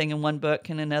say one thing in one book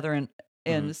and another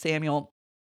in Samuel,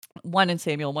 one in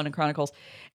Samuel, one in Chronicles,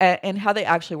 and how they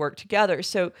actually work together.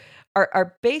 So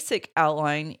our basic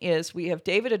outline is we have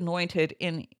David anointed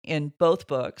in both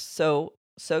books. So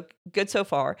good so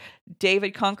far.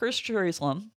 David conquers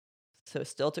Jerusalem, so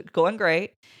still going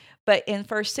great. But in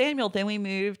 1 Samuel, then we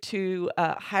move to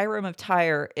Hiram of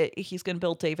Tyre. He's going to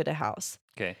build David a house.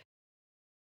 Okay.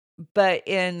 But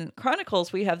in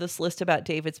Chronicles, we have this list about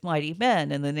David's mighty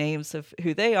men and the names of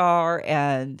who they are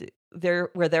and where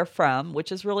they're from,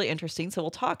 which is really interesting. So we'll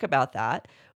talk about that,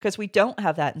 because we don't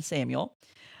have that in Samuel.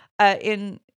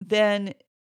 Then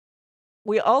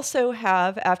we also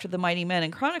have, after the mighty men in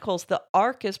Chronicles, the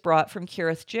ark is brought from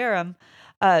Kiriath Jearim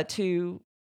to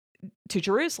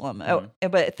Jerusalem. Mm-hmm.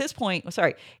 But at this point,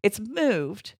 it's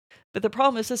moved. But the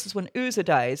problem is, this is when Uzzah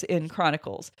dies in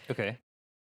Chronicles. Okay.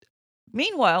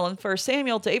 Meanwhile, in 1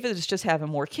 Samuel, David is just having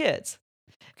more kids.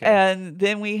 Okay. And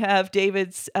then we have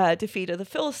David's defeat of the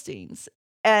Philistines.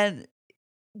 And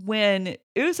when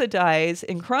Uzzah dies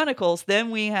in Chronicles,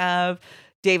 then we have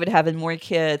David having more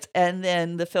kids, and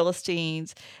then the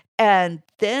Philistines. And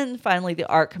then finally the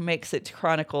ark makes it to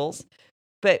Chronicles.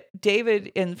 But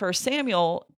David in 1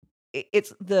 Samuel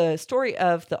it's the story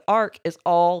of the ark is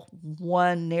all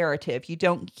one narrative. You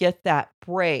don't get that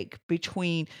break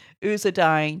between Uzzah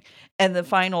dying and the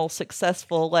final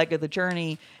successful leg of the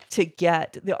journey to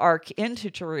get the ark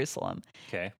into Jerusalem.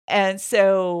 Okay. And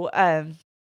so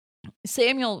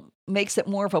Samuel makes it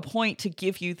more of a point to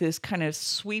give you this kind of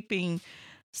sweeping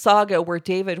saga where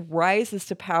David rises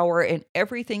to power and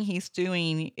everything he's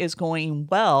doing is going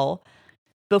well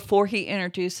before he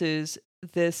introduces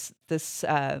this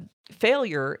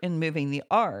failure in moving the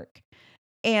ark.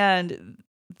 And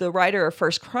the writer of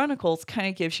First Chronicles kind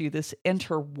of gives you this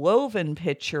interwoven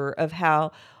picture of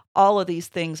how all of these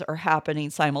things are happening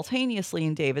simultaneously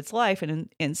in David's life. And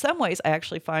in some ways, I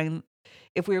actually find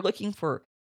if we're looking for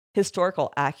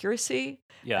historical accuracy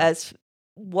as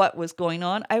what was going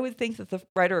on, I would think that the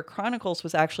writer of Chronicles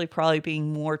was actually probably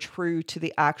being more true to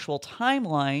the actual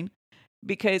timeline.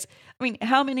 Because, I mean,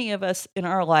 how many of us in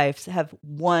our lives have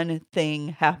one thing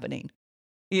happening?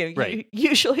 Right.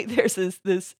 Usually there's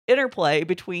this interplay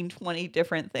between 20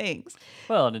 different things.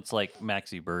 Well, and it's like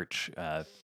Maxie Birch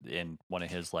in one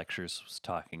of his lectures was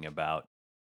talking about,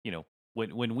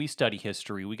 when we study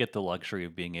history, we get the luxury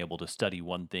of being able to study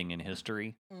one thing in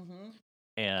history. Mm-hmm.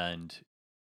 And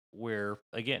where,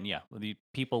 again, the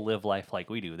people live life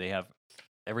like we do. They have,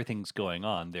 everything's going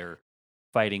on. They're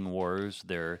fighting wars.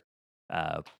 They're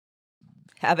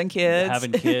having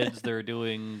kids. They're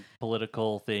doing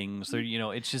political things.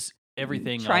 They're, it's just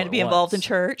everything. Trying to be involved in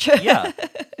church. Yeah.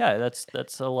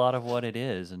 That's a lot of what it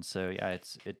is. And so,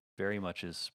 it very much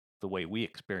is the way we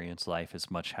experience life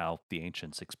as much how the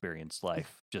ancients experienced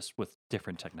life, just with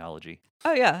different technology.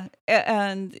 Oh yeah.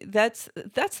 And that's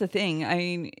the thing. I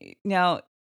mean, now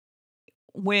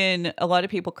when a lot of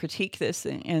people critique this,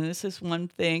 and this is one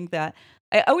thing that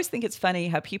I always think it's funny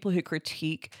how people who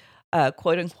critique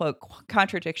quote unquote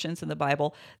contradictions in the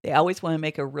Bible, they always want to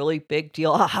make a really big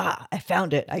deal. Aha, I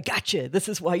found it. I got you. This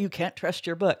is why you can't trust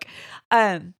your book.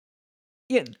 Yeah.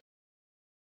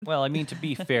 Well, I mean, to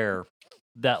be fair,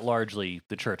 that largely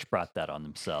the church brought that on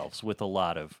themselves with a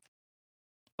lot of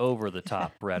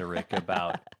over-the-top rhetoric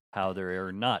about how there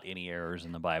are not any errors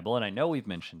in the Bible. And I know we've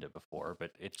mentioned it before,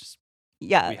 but it's just, we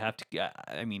have to,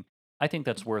 I mean, I think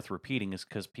that's worth repeating is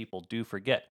because people do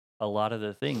forget a lot of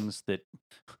the things that,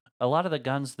 a lot of the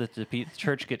guns that the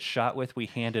church gets shot with, we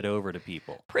hand it over to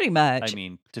people. Pretty much. I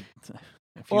mean, if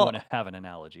you want to have an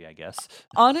analogy, I guess.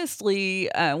 Honestly,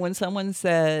 when someone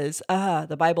says,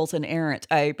 the Bible's inerrant,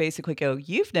 I basically go,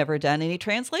 you've never done any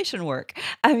translation work.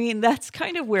 I mean, that's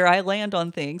kind of where I land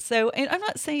on things. So, and I'm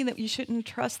not saying that you shouldn't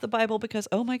trust the Bible because,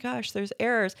 oh my gosh, there's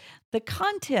errors. The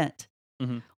content,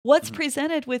 what's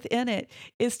presented within it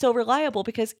is still reliable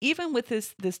because even with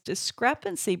this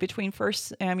discrepancy between 2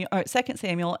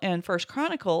 Samuel and First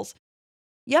Chronicles,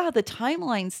 the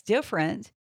timeline's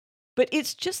different. But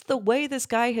it's just the way this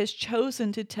guy has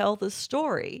chosen to tell the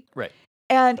story. Right.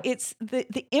 And it's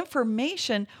the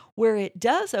information where it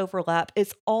does overlap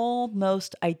is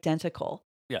almost identical.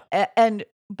 Yeah. And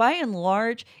by and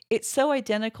large, it's so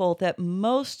identical that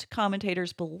most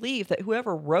commentators believe that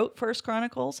whoever wrote First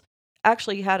Chronicles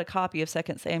actually had a copy of 2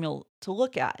 Samuel to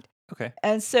look at. Okay.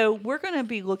 And so we're going to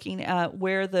be looking at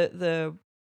where the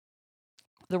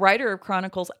writer of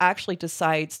Chronicles actually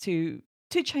decides to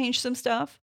change some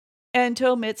stuff and to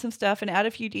omit some stuff and add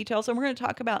a few details. And we're going to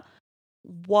talk about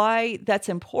why that's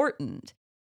important.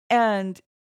 And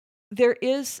there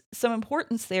is some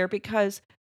importance there because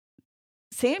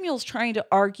Samuel's trying to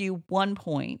argue one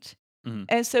point.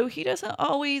 And so he doesn't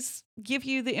always give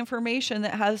you the information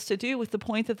that has to do with the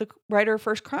point that the writer of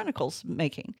First Chronicles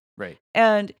making. Right.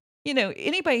 And,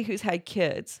 anybody who's had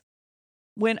kids,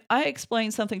 when I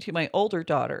explain something to my older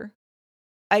daughter,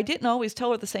 I didn't always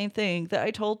tell her the same thing that I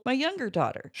told my younger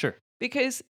daughter. Sure.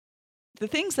 Because the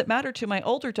things that matter to my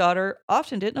older daughter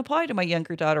often didn't apply to my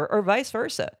younger daughter or vice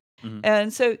versa.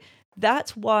 And so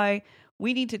that's why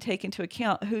we need to take into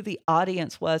account who the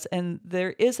audience was. And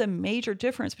there is a major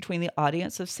difference between the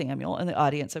audience of Samuel and the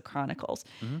audience of Chronicles.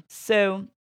 So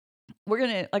we're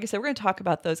going to, like I said, we're going to talk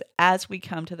about those as we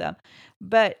come to them.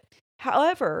 But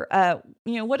however,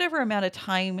 whatever amount of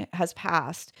time has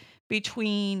passed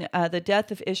between the death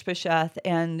of Ishbosheth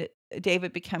and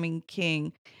David becoming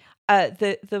king,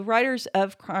 the writers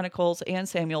of Chronicles and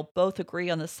Samuel both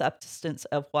agree on the substance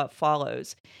of what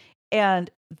follows. And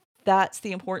that's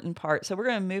the important part. So we're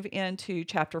going to move into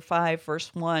chapter 5,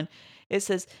 verse 1. It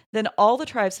says, "Then all the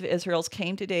tribes of Israel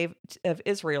came to David,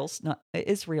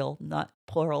 not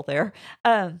plural there,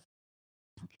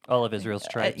 All of Israel's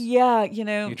tribes. Yeah,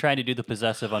 You're trying to do the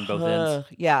possessive on both ends.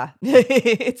 yeah.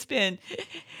 It's been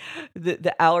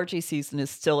the allergy season is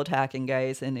still attacking,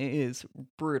 guys, and it is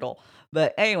brutal.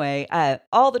 But anyway,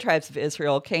 all the tribes of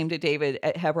Israel came to David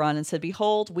at Hebron and said,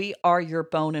 "Behold, we are your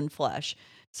bone and flesh."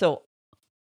 So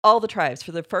all the tribes,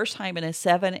 for the first time in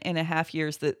 7.5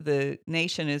 years, the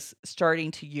nation is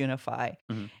starting to unify.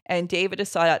 Mhm. And David is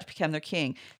sought out to become their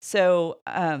king. So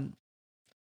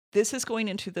this is going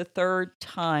into the third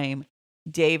time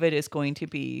David is going to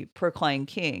be proclaimed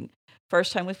king.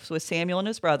 First time was with Samuel and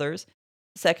his brothers.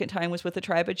 Second time was with the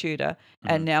tribe of Judah.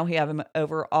 And Mhm. now we have him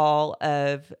over all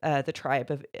of the tribe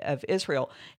of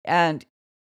Israel. And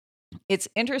it's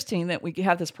interesting that we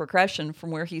have this progression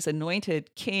from where he's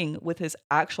anointed king with his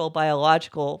actual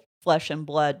biological flesh and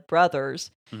blood brothers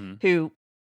Mhm. who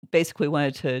basically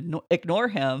wanted to ignore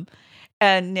him.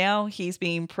 And now he's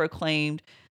being proclaimed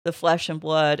the flesh and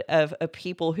blood of a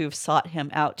people who've sought him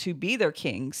out to be their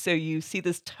king. So you see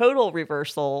this total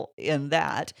reversal in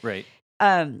that. Right.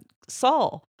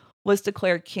 Saul was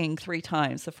declared king 3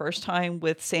 times. The first time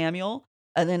with Samuel,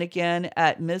 and then again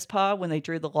at Mizpah when they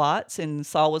drew the lots and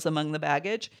Saul was among the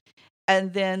baggage.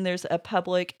 And then there's a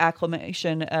public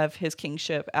acclamation of his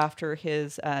kingship after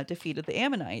his defeat of the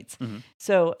Ammonites. Mhm.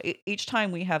 So each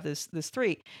time we have this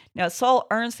 3. Now Saul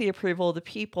earns the approval of the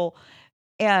people,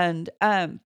 and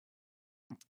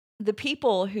the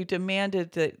people who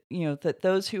demanded that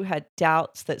those who had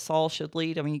doubts that Saul should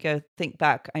lead. I mean, you go think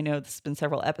back. I know this has been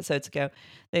several episodes ago.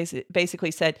 They basically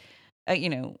said,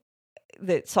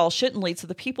 that Saul shouldn't lead. So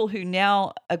the people who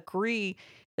now agree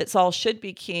that Saul should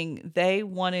be king, they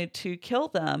wanted to kill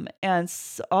them. And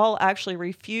Saul actually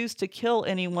refused to kill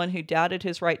anyone who doubted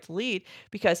his right to lead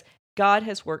because God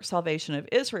has worked salvation of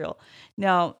Israel.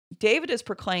 Now, David is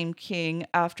proclaimed king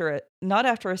not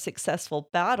after a successful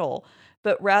battle,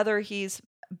 but rather he's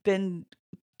been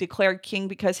declared king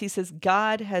because he says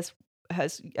God has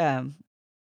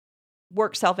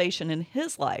worked salvation in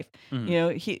his life.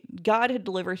 Mhm. God had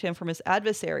delivered him from his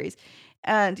adversaries,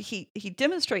 and he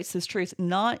demonstrates this truth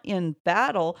not in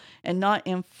battle and not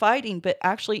in fighting, but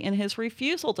actually in his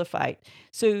refusal to fight.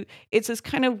 So it's this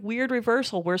kind of weird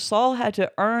reversal where Saul had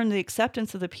to earn the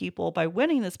acceptance of the people by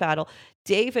winning this battle.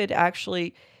 David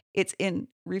actually, it's in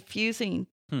refusing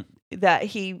Hmm.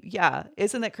 that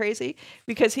isn't that crazy?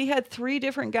 Because he had 3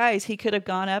 different guys he could have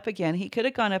gone up again. He could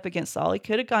have gone up against Saul, he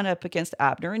could have gone up against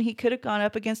Abner, and he could have gone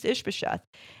up against Ishbosheth.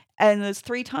 And those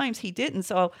 3 times he didn't.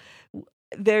 So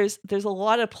there's a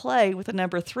lot of play with the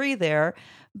number 3 there,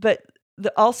 but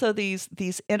also these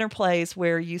interplays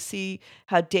where you see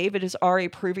how David is already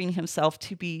proving himself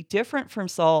to be different from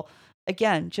Saul,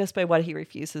 again, just by what he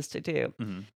refuses to do.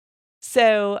 Mhm.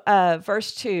 So,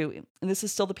 verse 2, and this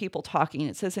is still the people talking.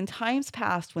 It says, "In times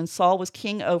past, when Saul was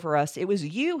king over us, it was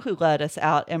you who led us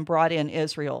out and brought in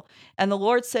Israel. And the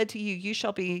Lord said to you, you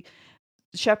shall be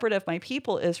shepherd of my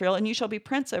people Israel, and you shall be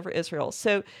prince over Israel."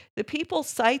 So the people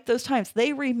cite those times.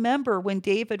 They remember when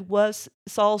David was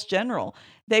Saul's general.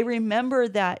 They remember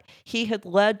that he had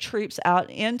led troops out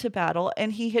into battle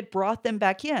and he had brought them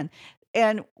back in.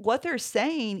 And what they're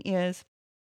saying is,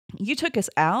 you took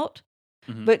us out,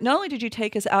 Mhm. but not only did you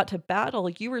take us out to battle,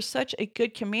 you were such a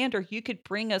good commander, you could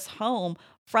bring us home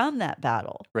from that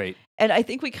battle. Right. And I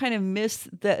think we kind of miss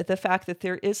the fact that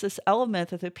there is this element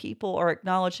that the people are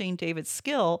acknowledging David's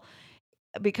skill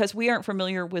because we aren't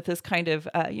familiar with this kind of,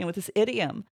 with this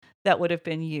idiom that would have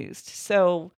been used.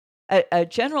 So a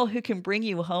general who can bring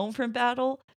you home from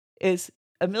battle is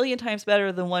a million times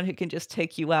better than one who can just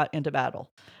take you out into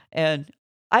battle. And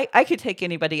I could take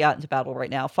anybody out into battle right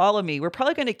now. Follow me. We're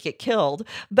probably going to get killed,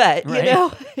 but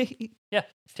Right. Yeah.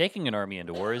 Taking an army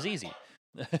into war is easy.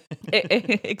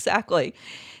 exactly.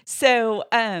 So,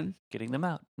 Getting them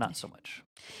out, not so much.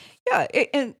 yeah,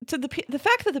 and to the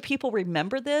fact that the people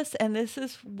remember this and this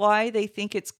is why they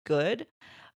think it's good,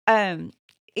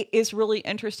 is really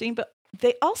interesting. But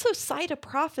they also cite a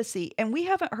prophecy, and we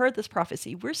haven't heard this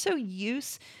prophecy. We're so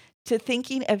used to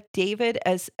thinking of David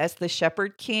as the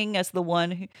shepherd king, as the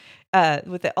one who,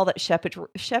 with all that shepherdry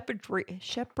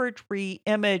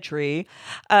imagery.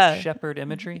 Shepherd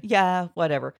imagery? Yeah,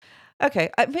 whatever.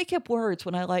 Okay, I make up words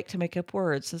when I like to make up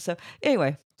words. And so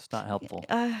anyway, It's not helpful.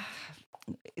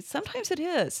 sometimes it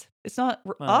is. It's not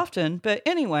Well. often, but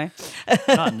anyway.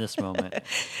 Not in this moment.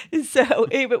 So,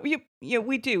 but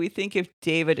we do. We think of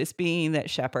David as being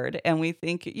that shepherd, and we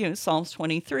think, Psalms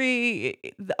 23,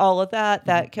 all of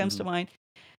that comes to mind.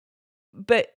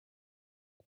 But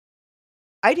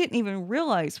I didn't even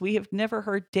realize we have never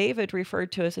heard David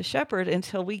referred to as a shepherd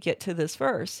until we get to this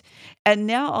verse. And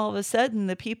now all of a sudden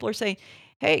the people are saying,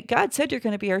 hey, God said you're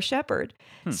going to be our shepherd.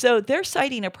 Hmm. So they're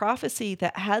citing a prophecy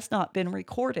that has not been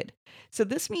recorded. So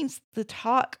this means the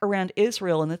talk around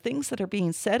Israel and the things that are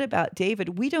being said about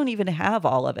David, we don't even have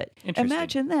all of it. Interesting.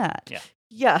 Imagine that. Yeah.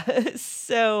 Yeah.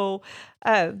 So,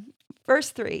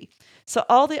 verse 3. So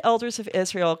all the elders of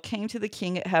Israel came to the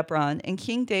king at Hebron, and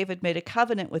King David made a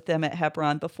covenant with them at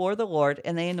Hebron before the Lord,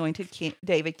 and they anointed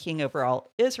David king over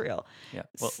all Israel. Yeah.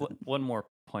 Well, one more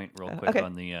point real quick okay.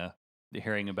 on the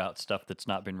hearing about stuff that's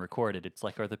not been recorded. It's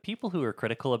like, are the people who are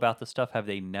critical about the stuff, have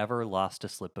they never lost a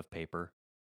slip of paper?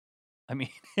 I mean,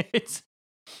 it's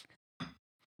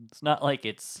not like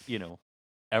it's,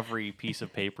 every piece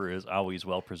of paper is always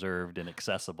well preserved and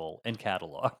accessible and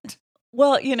cataloged.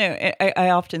 Well, I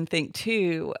often think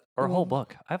too. Or a whole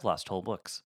book. I've lost whole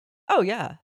books. Oh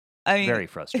yeah, I mean Very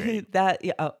frustrating. that.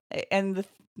 Yeah, and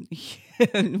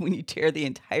when you tear the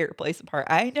entire place apart,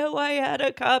 I know I had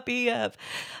a copy of.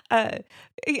 And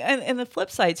the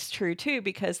flip side's true too,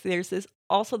 because there's this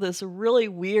really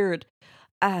weird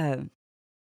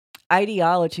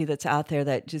ideology that's out there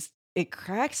that just it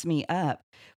cracks me up,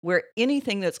 where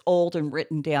anything that's old and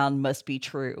written down must be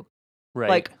true. Right.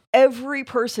 Like every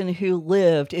person who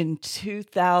lived in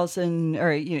 2000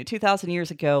 or 2000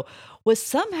 years ago was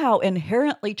somehow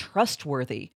inherently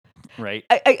trustworthy. Right.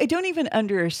 I don't even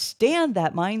understand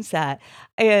that mindset.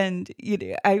 And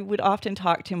I would often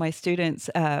talk to my students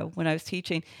when I was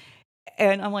teaching,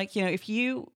 and I'm like,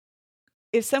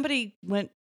 if somebody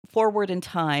went forward in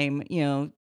time,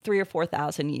 3 or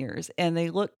 4,000 years, and they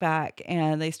look back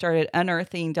and they started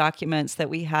unearthing documents that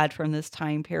we had from this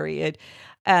time period,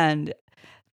 and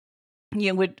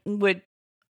would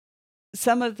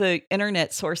some of the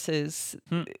internet sources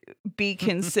be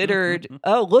considered,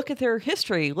 oh, look at their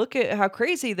history, look at how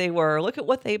crazy they were, look at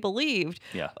what they believed.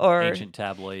 Yeah. Or ancient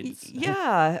tabloids.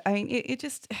 Yeah. I mean,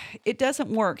 it doesn't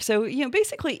work. So,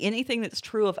 basically anything that's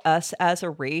true of us as a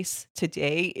race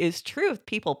today is true of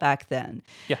people back then.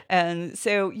 Yeah. And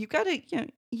so you've got to,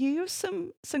 use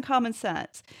some common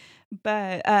sense.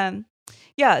 But,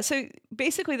 yeah, so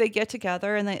basically they get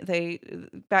together and they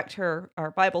back to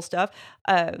our Bible stuff.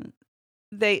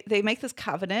 They make this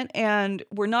covenant, and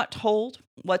we're not told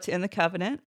what's in the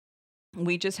covenant.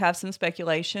 We just have some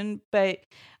speculation. But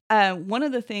one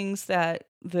of the things that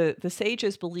the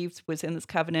sages believed was in this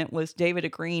covenant was David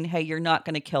agreeing, hey, you're not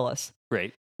going to kill us.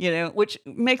 Right. Which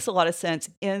makes a lot of sense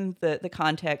in the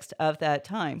context of that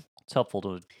time. It's helpful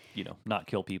to, not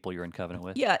kill people you're in covenant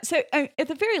with. Yeah. So at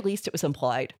the very least, it was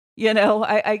implied.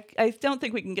 I don't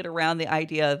think we can get around the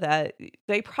idea that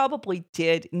they probably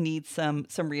did need some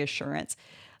reassurance.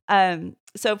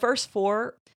 So verse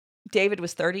 4, David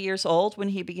was 30 years old when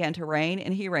he began to reign,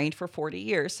 and he reigned for 40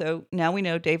 years. So now we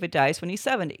know David dies when he's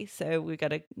 70. So we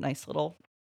got a nice little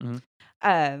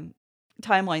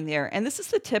timeline there. And this is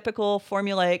the typical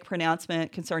formulaic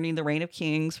pronouncement concerning the reign of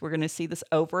kings. We're going to see this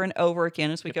over and over again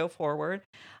as we go forward.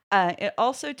 It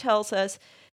also tells us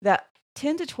that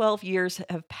 10 to 12 years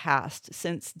have passed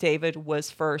since David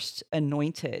was first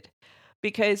anointed.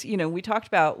 Because, we talked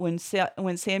about when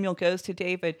Samuel goes to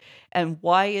David, and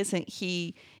why isn't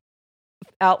he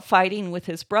out fighting with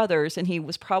his brothers? And he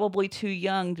was probably too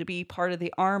young to be part of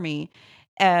the army.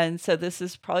 And so this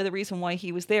is probably the reason why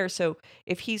he was there. So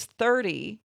if he's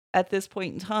 30 at this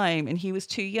point in time and he was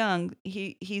too young,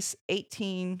 he's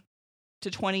 18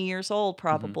 to 20 years old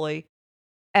probably.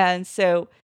 And so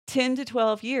 10 to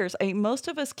 12 years. I mean, most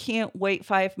of us can't wait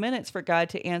 5 minutes for God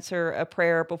to answer a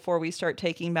prayer before we start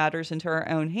taking matters into our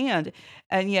own hand.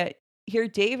 And yet here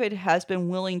David has been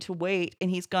willing to wait, and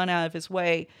he's gone out of his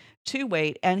way to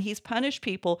wait. And he's punished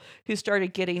people who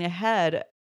started getting ahead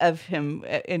of him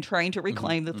and trying to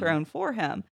reclaim the throne for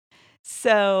him.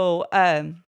 So,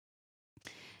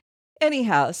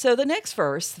 anyhow, so the next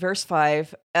verse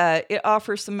 5, it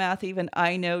offers some math even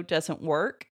I know doesn't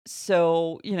work.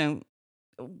 So,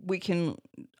 we can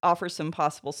offer some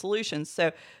possible solutions.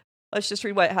 So let's just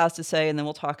read what it has to say, and then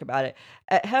we'll talk about it.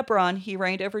 At Hebron, he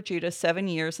reigned over Judah 7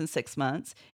 years and 6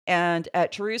 months. And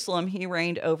at Jerusalem, he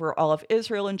reigned over all of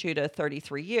Israel and Judah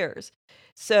 33 years.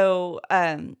 So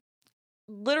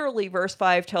literally, verse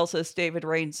 5 tells us David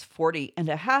reigns 40 and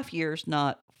a half years,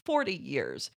 not 40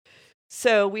 years.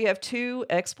 So we have two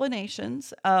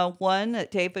explanations. One,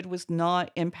 that David was not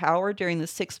empowered during the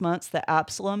 6 months that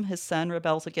Absalom, his son,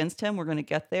 rebels against him. We're going to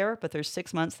get there, but there's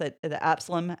 6 months that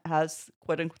Absalom has,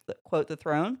 quote unquote, the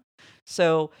throne.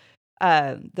 So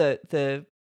the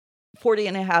 40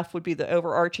 and a half would be the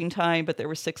overarching time, but there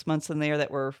were 6 months in there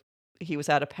that he was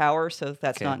out of power, so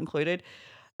that's not included.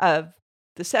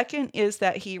 The second is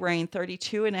that he reigned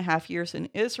 32 and a half years in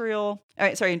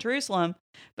in Jerusalem,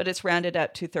 but it's rounded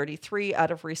up to 33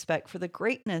 out of respect for the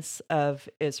greatness of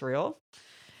Israel.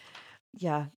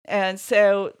 Yeah. And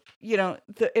so,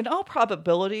 in all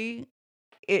probability,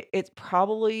 it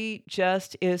probably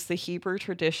just is the Hebrew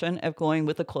tradition of going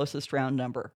with the closest round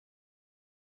number.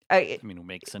 I mean, it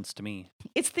makes sense to me.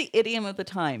 It's the idiom of the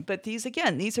time, but these are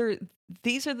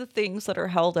the things that are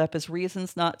held up as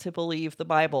reasons not to believe the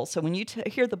Bible. So when you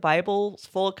hear the Bible's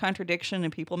full of contradiction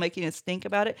and people making a stink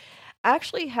about it,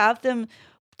 actually have them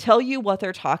tell you what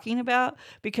they're talking about,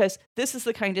 because this is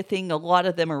the kind of thing a lot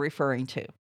of them are referring to.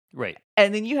 Right.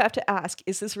 And then you have to ask,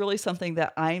 is this really something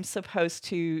that I'm supposed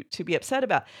to be upset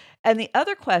about? And the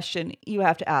other question you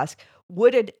have to ask,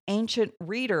 would an ancient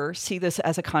reader see this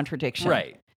as a contradiction?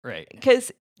 Right.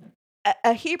 Because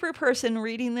a Hebrew person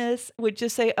reading this would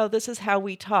just say, oh, this is how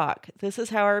we talk. This is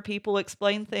how our people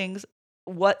explain things.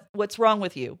 What's wrong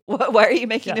with you? Why are you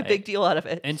making a big deal out of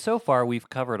it? And so far, we've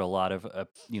covered a lot of,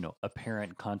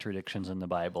 apparent contradictions in the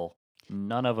Bible.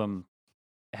 None of them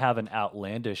have an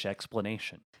outlandish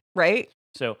explanation. Right?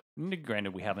 So,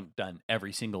 granted, we haven't done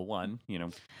every single one,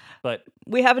 but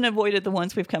we haven't avoided the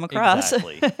ones we've come across.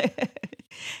 Exactly.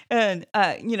 And,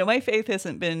 my faith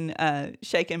hasn't been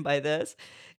shaken by this.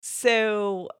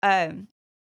 So,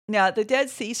 now the Dead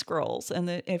Sea Scrolls, and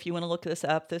if you want to look this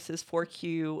up, this is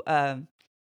 4Q,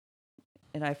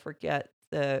 and I forget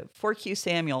the 4Q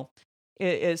Samuel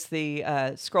is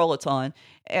the scroll it's on.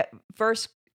 First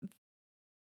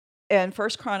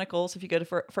Chronicles, if you go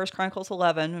to First Chronicles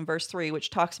 11 and verse 3, which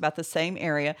talks about the same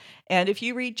area, and if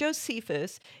you read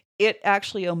Josephus, it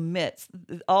actually omits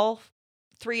all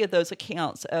three of those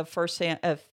accounts of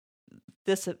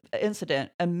this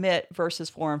incident, omit verses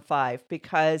 4 and 5,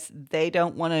 because they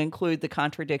don't want to include the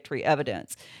contradictory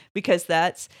evidence, because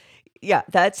that's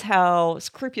how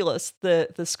scrupulous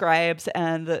the scribes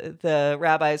and the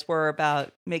rabbis were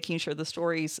about making sure the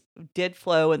stories did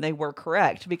flow and they were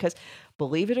correct, because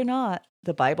believe it or not,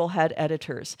 the Bible had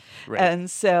editors. Right. And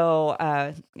so,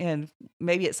 and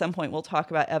maybe at some point we'll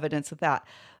talk about evidence of that.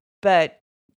 But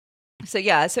so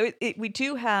we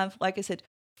do have, like I said,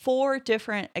 4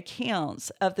 different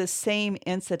accounts of the same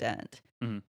incident,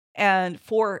 mm-hmm. and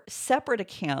 4 separate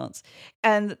accounts.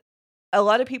 And a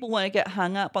lot of people want to get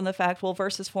hung up on the fact, well,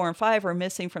 verses 4 and 5 are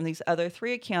missing from these other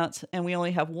 3 accounts, and we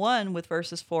only have one with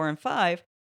verses 4 and 5.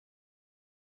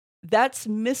 That's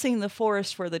missing the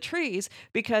forest for the trees,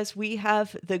 because we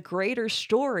have the greater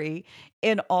story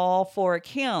in all 4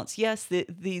 accounts. Yes,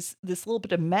 this little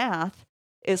bit of math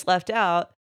is left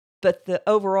out, but the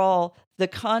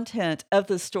content of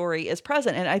the story is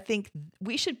present. And I think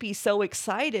we should be so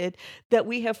excited that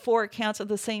we have 4 accounts of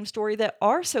the same story that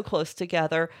are so close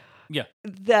together. Yeah.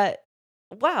 That,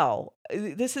 wow,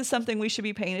 this is something we should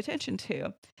be paying attention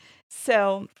to.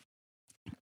 So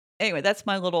anyway, that's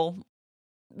my little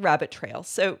rabbit trail.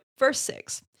 So verse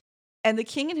 6, and the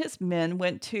king and his men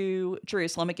went to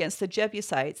Jerusalem against the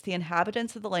Jebusites, the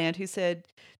inhabitants of the land, who said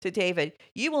to David,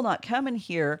 you will not come in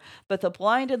here, but the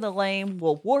blind and the lame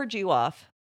will ward you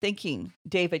off, thinking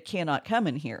David cannot come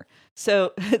in here.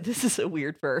 So this is a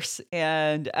weird verse.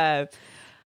 And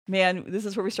man, this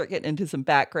is where we start getting into some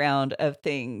background of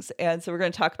things. And so we're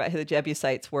going to talk about who the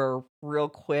Jebusites were real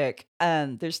quick.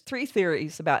 There's 3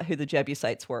 theories about who the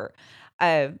Jebusites were.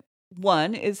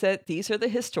 One is that these are the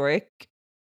historic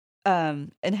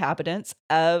inhabitants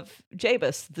of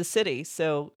Jebus, the city.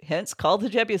 So hence called the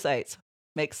Jebusites.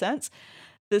 Makes sense.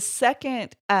 The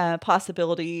second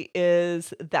possibility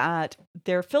is that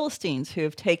they're Philistines who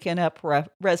have taken up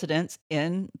residence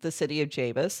in the city of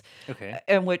Jebus, Okay.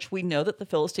 in which we know that the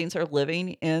Philistines are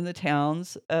living in the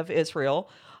towns of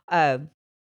Israel. And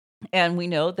we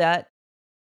know that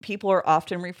people are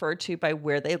often referred to by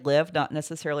where they live, not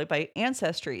necessarily by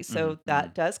ancestry. So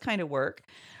that does kind of work.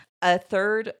 A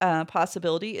third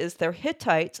possibility is they're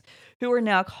Hittites, who are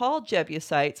now called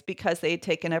Jebusites because they had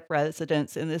taken up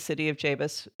residence in the city of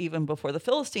Jebus even before the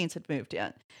Philistines had moved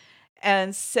in.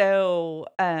 And so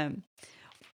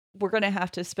we're going to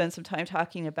have to spend some time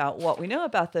talking about what we know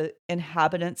about the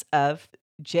inhabitants of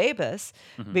Jebus,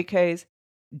 because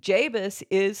Jebus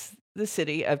is the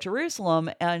city of Jerusalem.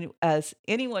 And as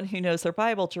anyone who knows their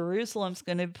Bible, Jerusalem's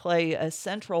going to play a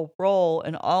central role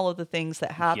in all of the things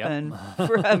that happen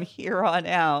from here on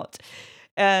out.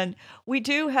 And we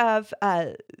do have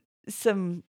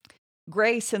some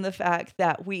grace in the fact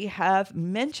that we have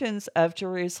mentions of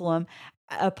Jerusalem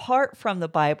apart from the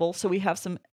Bible. So we have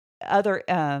some other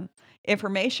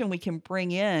information we can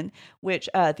bring in, which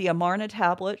the Amarna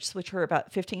tablets, which are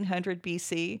about 1500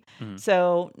 BC,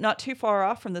 so not too far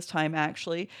off from this time,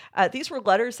 actually. These were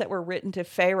letters that were written to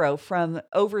Pharaoh from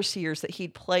overseers that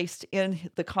he'd placed in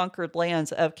the conquered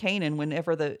lands of Canaan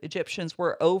whenever the Egyptians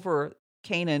were over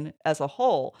Canaan as a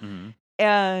whole.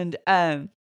 And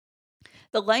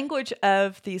the language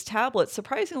of these tablets,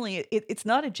 surprisingly, it's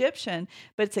not Egyptian,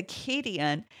 but it's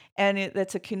Akkadian, and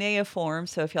that's a cuneiform.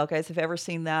 So if y'all guys have ever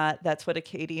seen that, that's what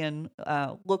Akkadian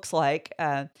looks like.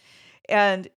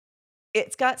 And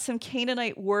it's got some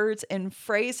Canaanite words and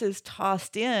phrases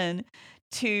tossed in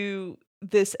to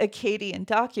this Akkadian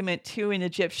document to an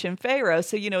Egyptian pharaoh.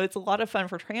 So, it's a lot of fun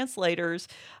for translators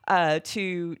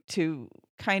to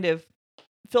kind of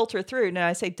filter through. Now,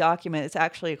 I say document, it's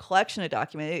actually a collection of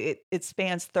documents. It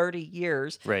spans 30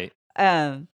 years. Right.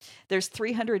 There's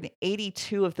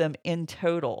 382 of them in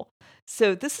total.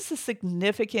 So this is a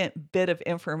significant bit of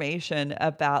information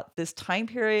about this time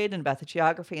period and about the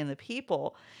geography and the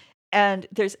people. And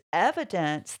there's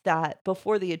evidence that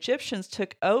before the Egyptians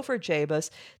took over Jebus,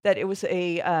 that it was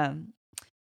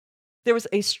there was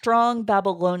a strong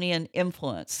Babylonian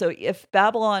influence. So if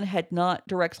Babylon had not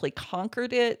directly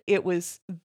conquered it,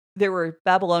 there were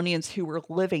Babylonians who were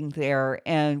living there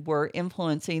and were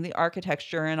influencing the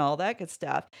architecture and all that good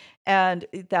stuff. And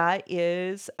that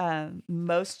is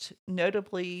most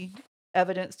notably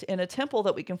evidenced in a temple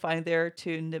that we can find there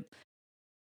to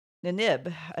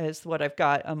Ninib, is what I've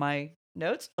got on my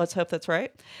notes. Let's hope that's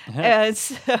right. And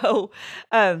so,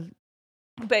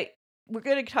 but we're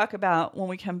going to talk about, when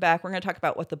we come back, we're going to talk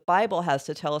about what the Bible has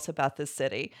to tell us about this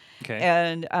city. Okay.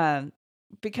 And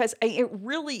because it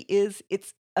really is,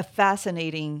 it's a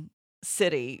fascinating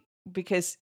city,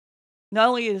 because not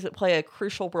only does it play a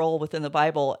crucial role within the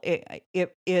Bible,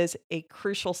 it is a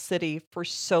crucial city for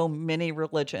so many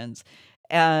religions.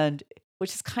 And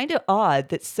which is kind of odd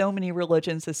that so many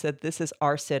religions have said, this is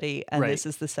our city and this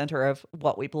is the center of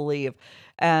what we believe.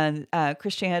 And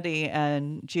Christianity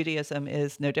and Judaism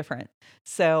is no different.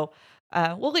 So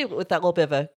we'll leave it with that little bit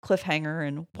of a cliffhanger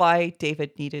and why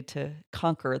David needed to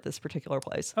conquer this particular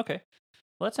place. Okay.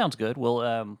 Well, that sounds good. Well,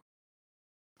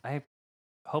 I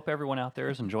hope everyone out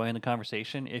there is enjoying the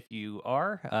conversation. If you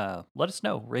are, let us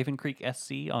know. Raven Creek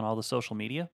SC on all the social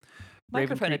media.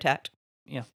 Microphone attacked.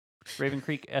 Yeah.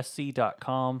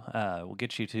 RavenCreekSC.com will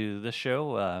get you to this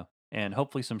show and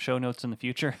hopefully some show notes in the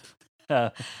future.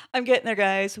 I'm getting there,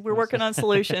 guys. We're working on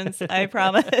solutions. I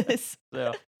promise.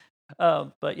 So,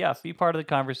 but yeah, be part of the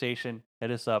conversation.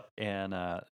 Hit us up. And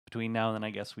between now and then,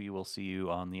 I guess we will see you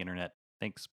on the internet.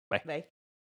 Thanks. Bye. Bye.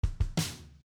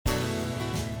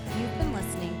 You've been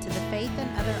listening to the Faith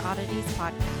and Other Oddities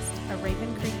podcast, a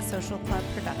Raven Creek Social Club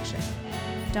production.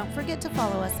 Don't forget to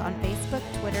follow us on Facebook,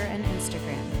 Twitter, and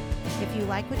Instagram. If you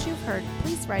like what you've heard,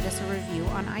 please write us a review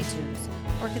on iTunes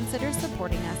or consider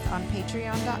supporting us on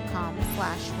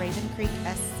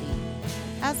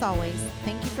patreon.com/RavenCreekSC. As always,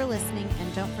 thank you for listening,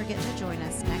 and don't forget to join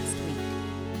us next week.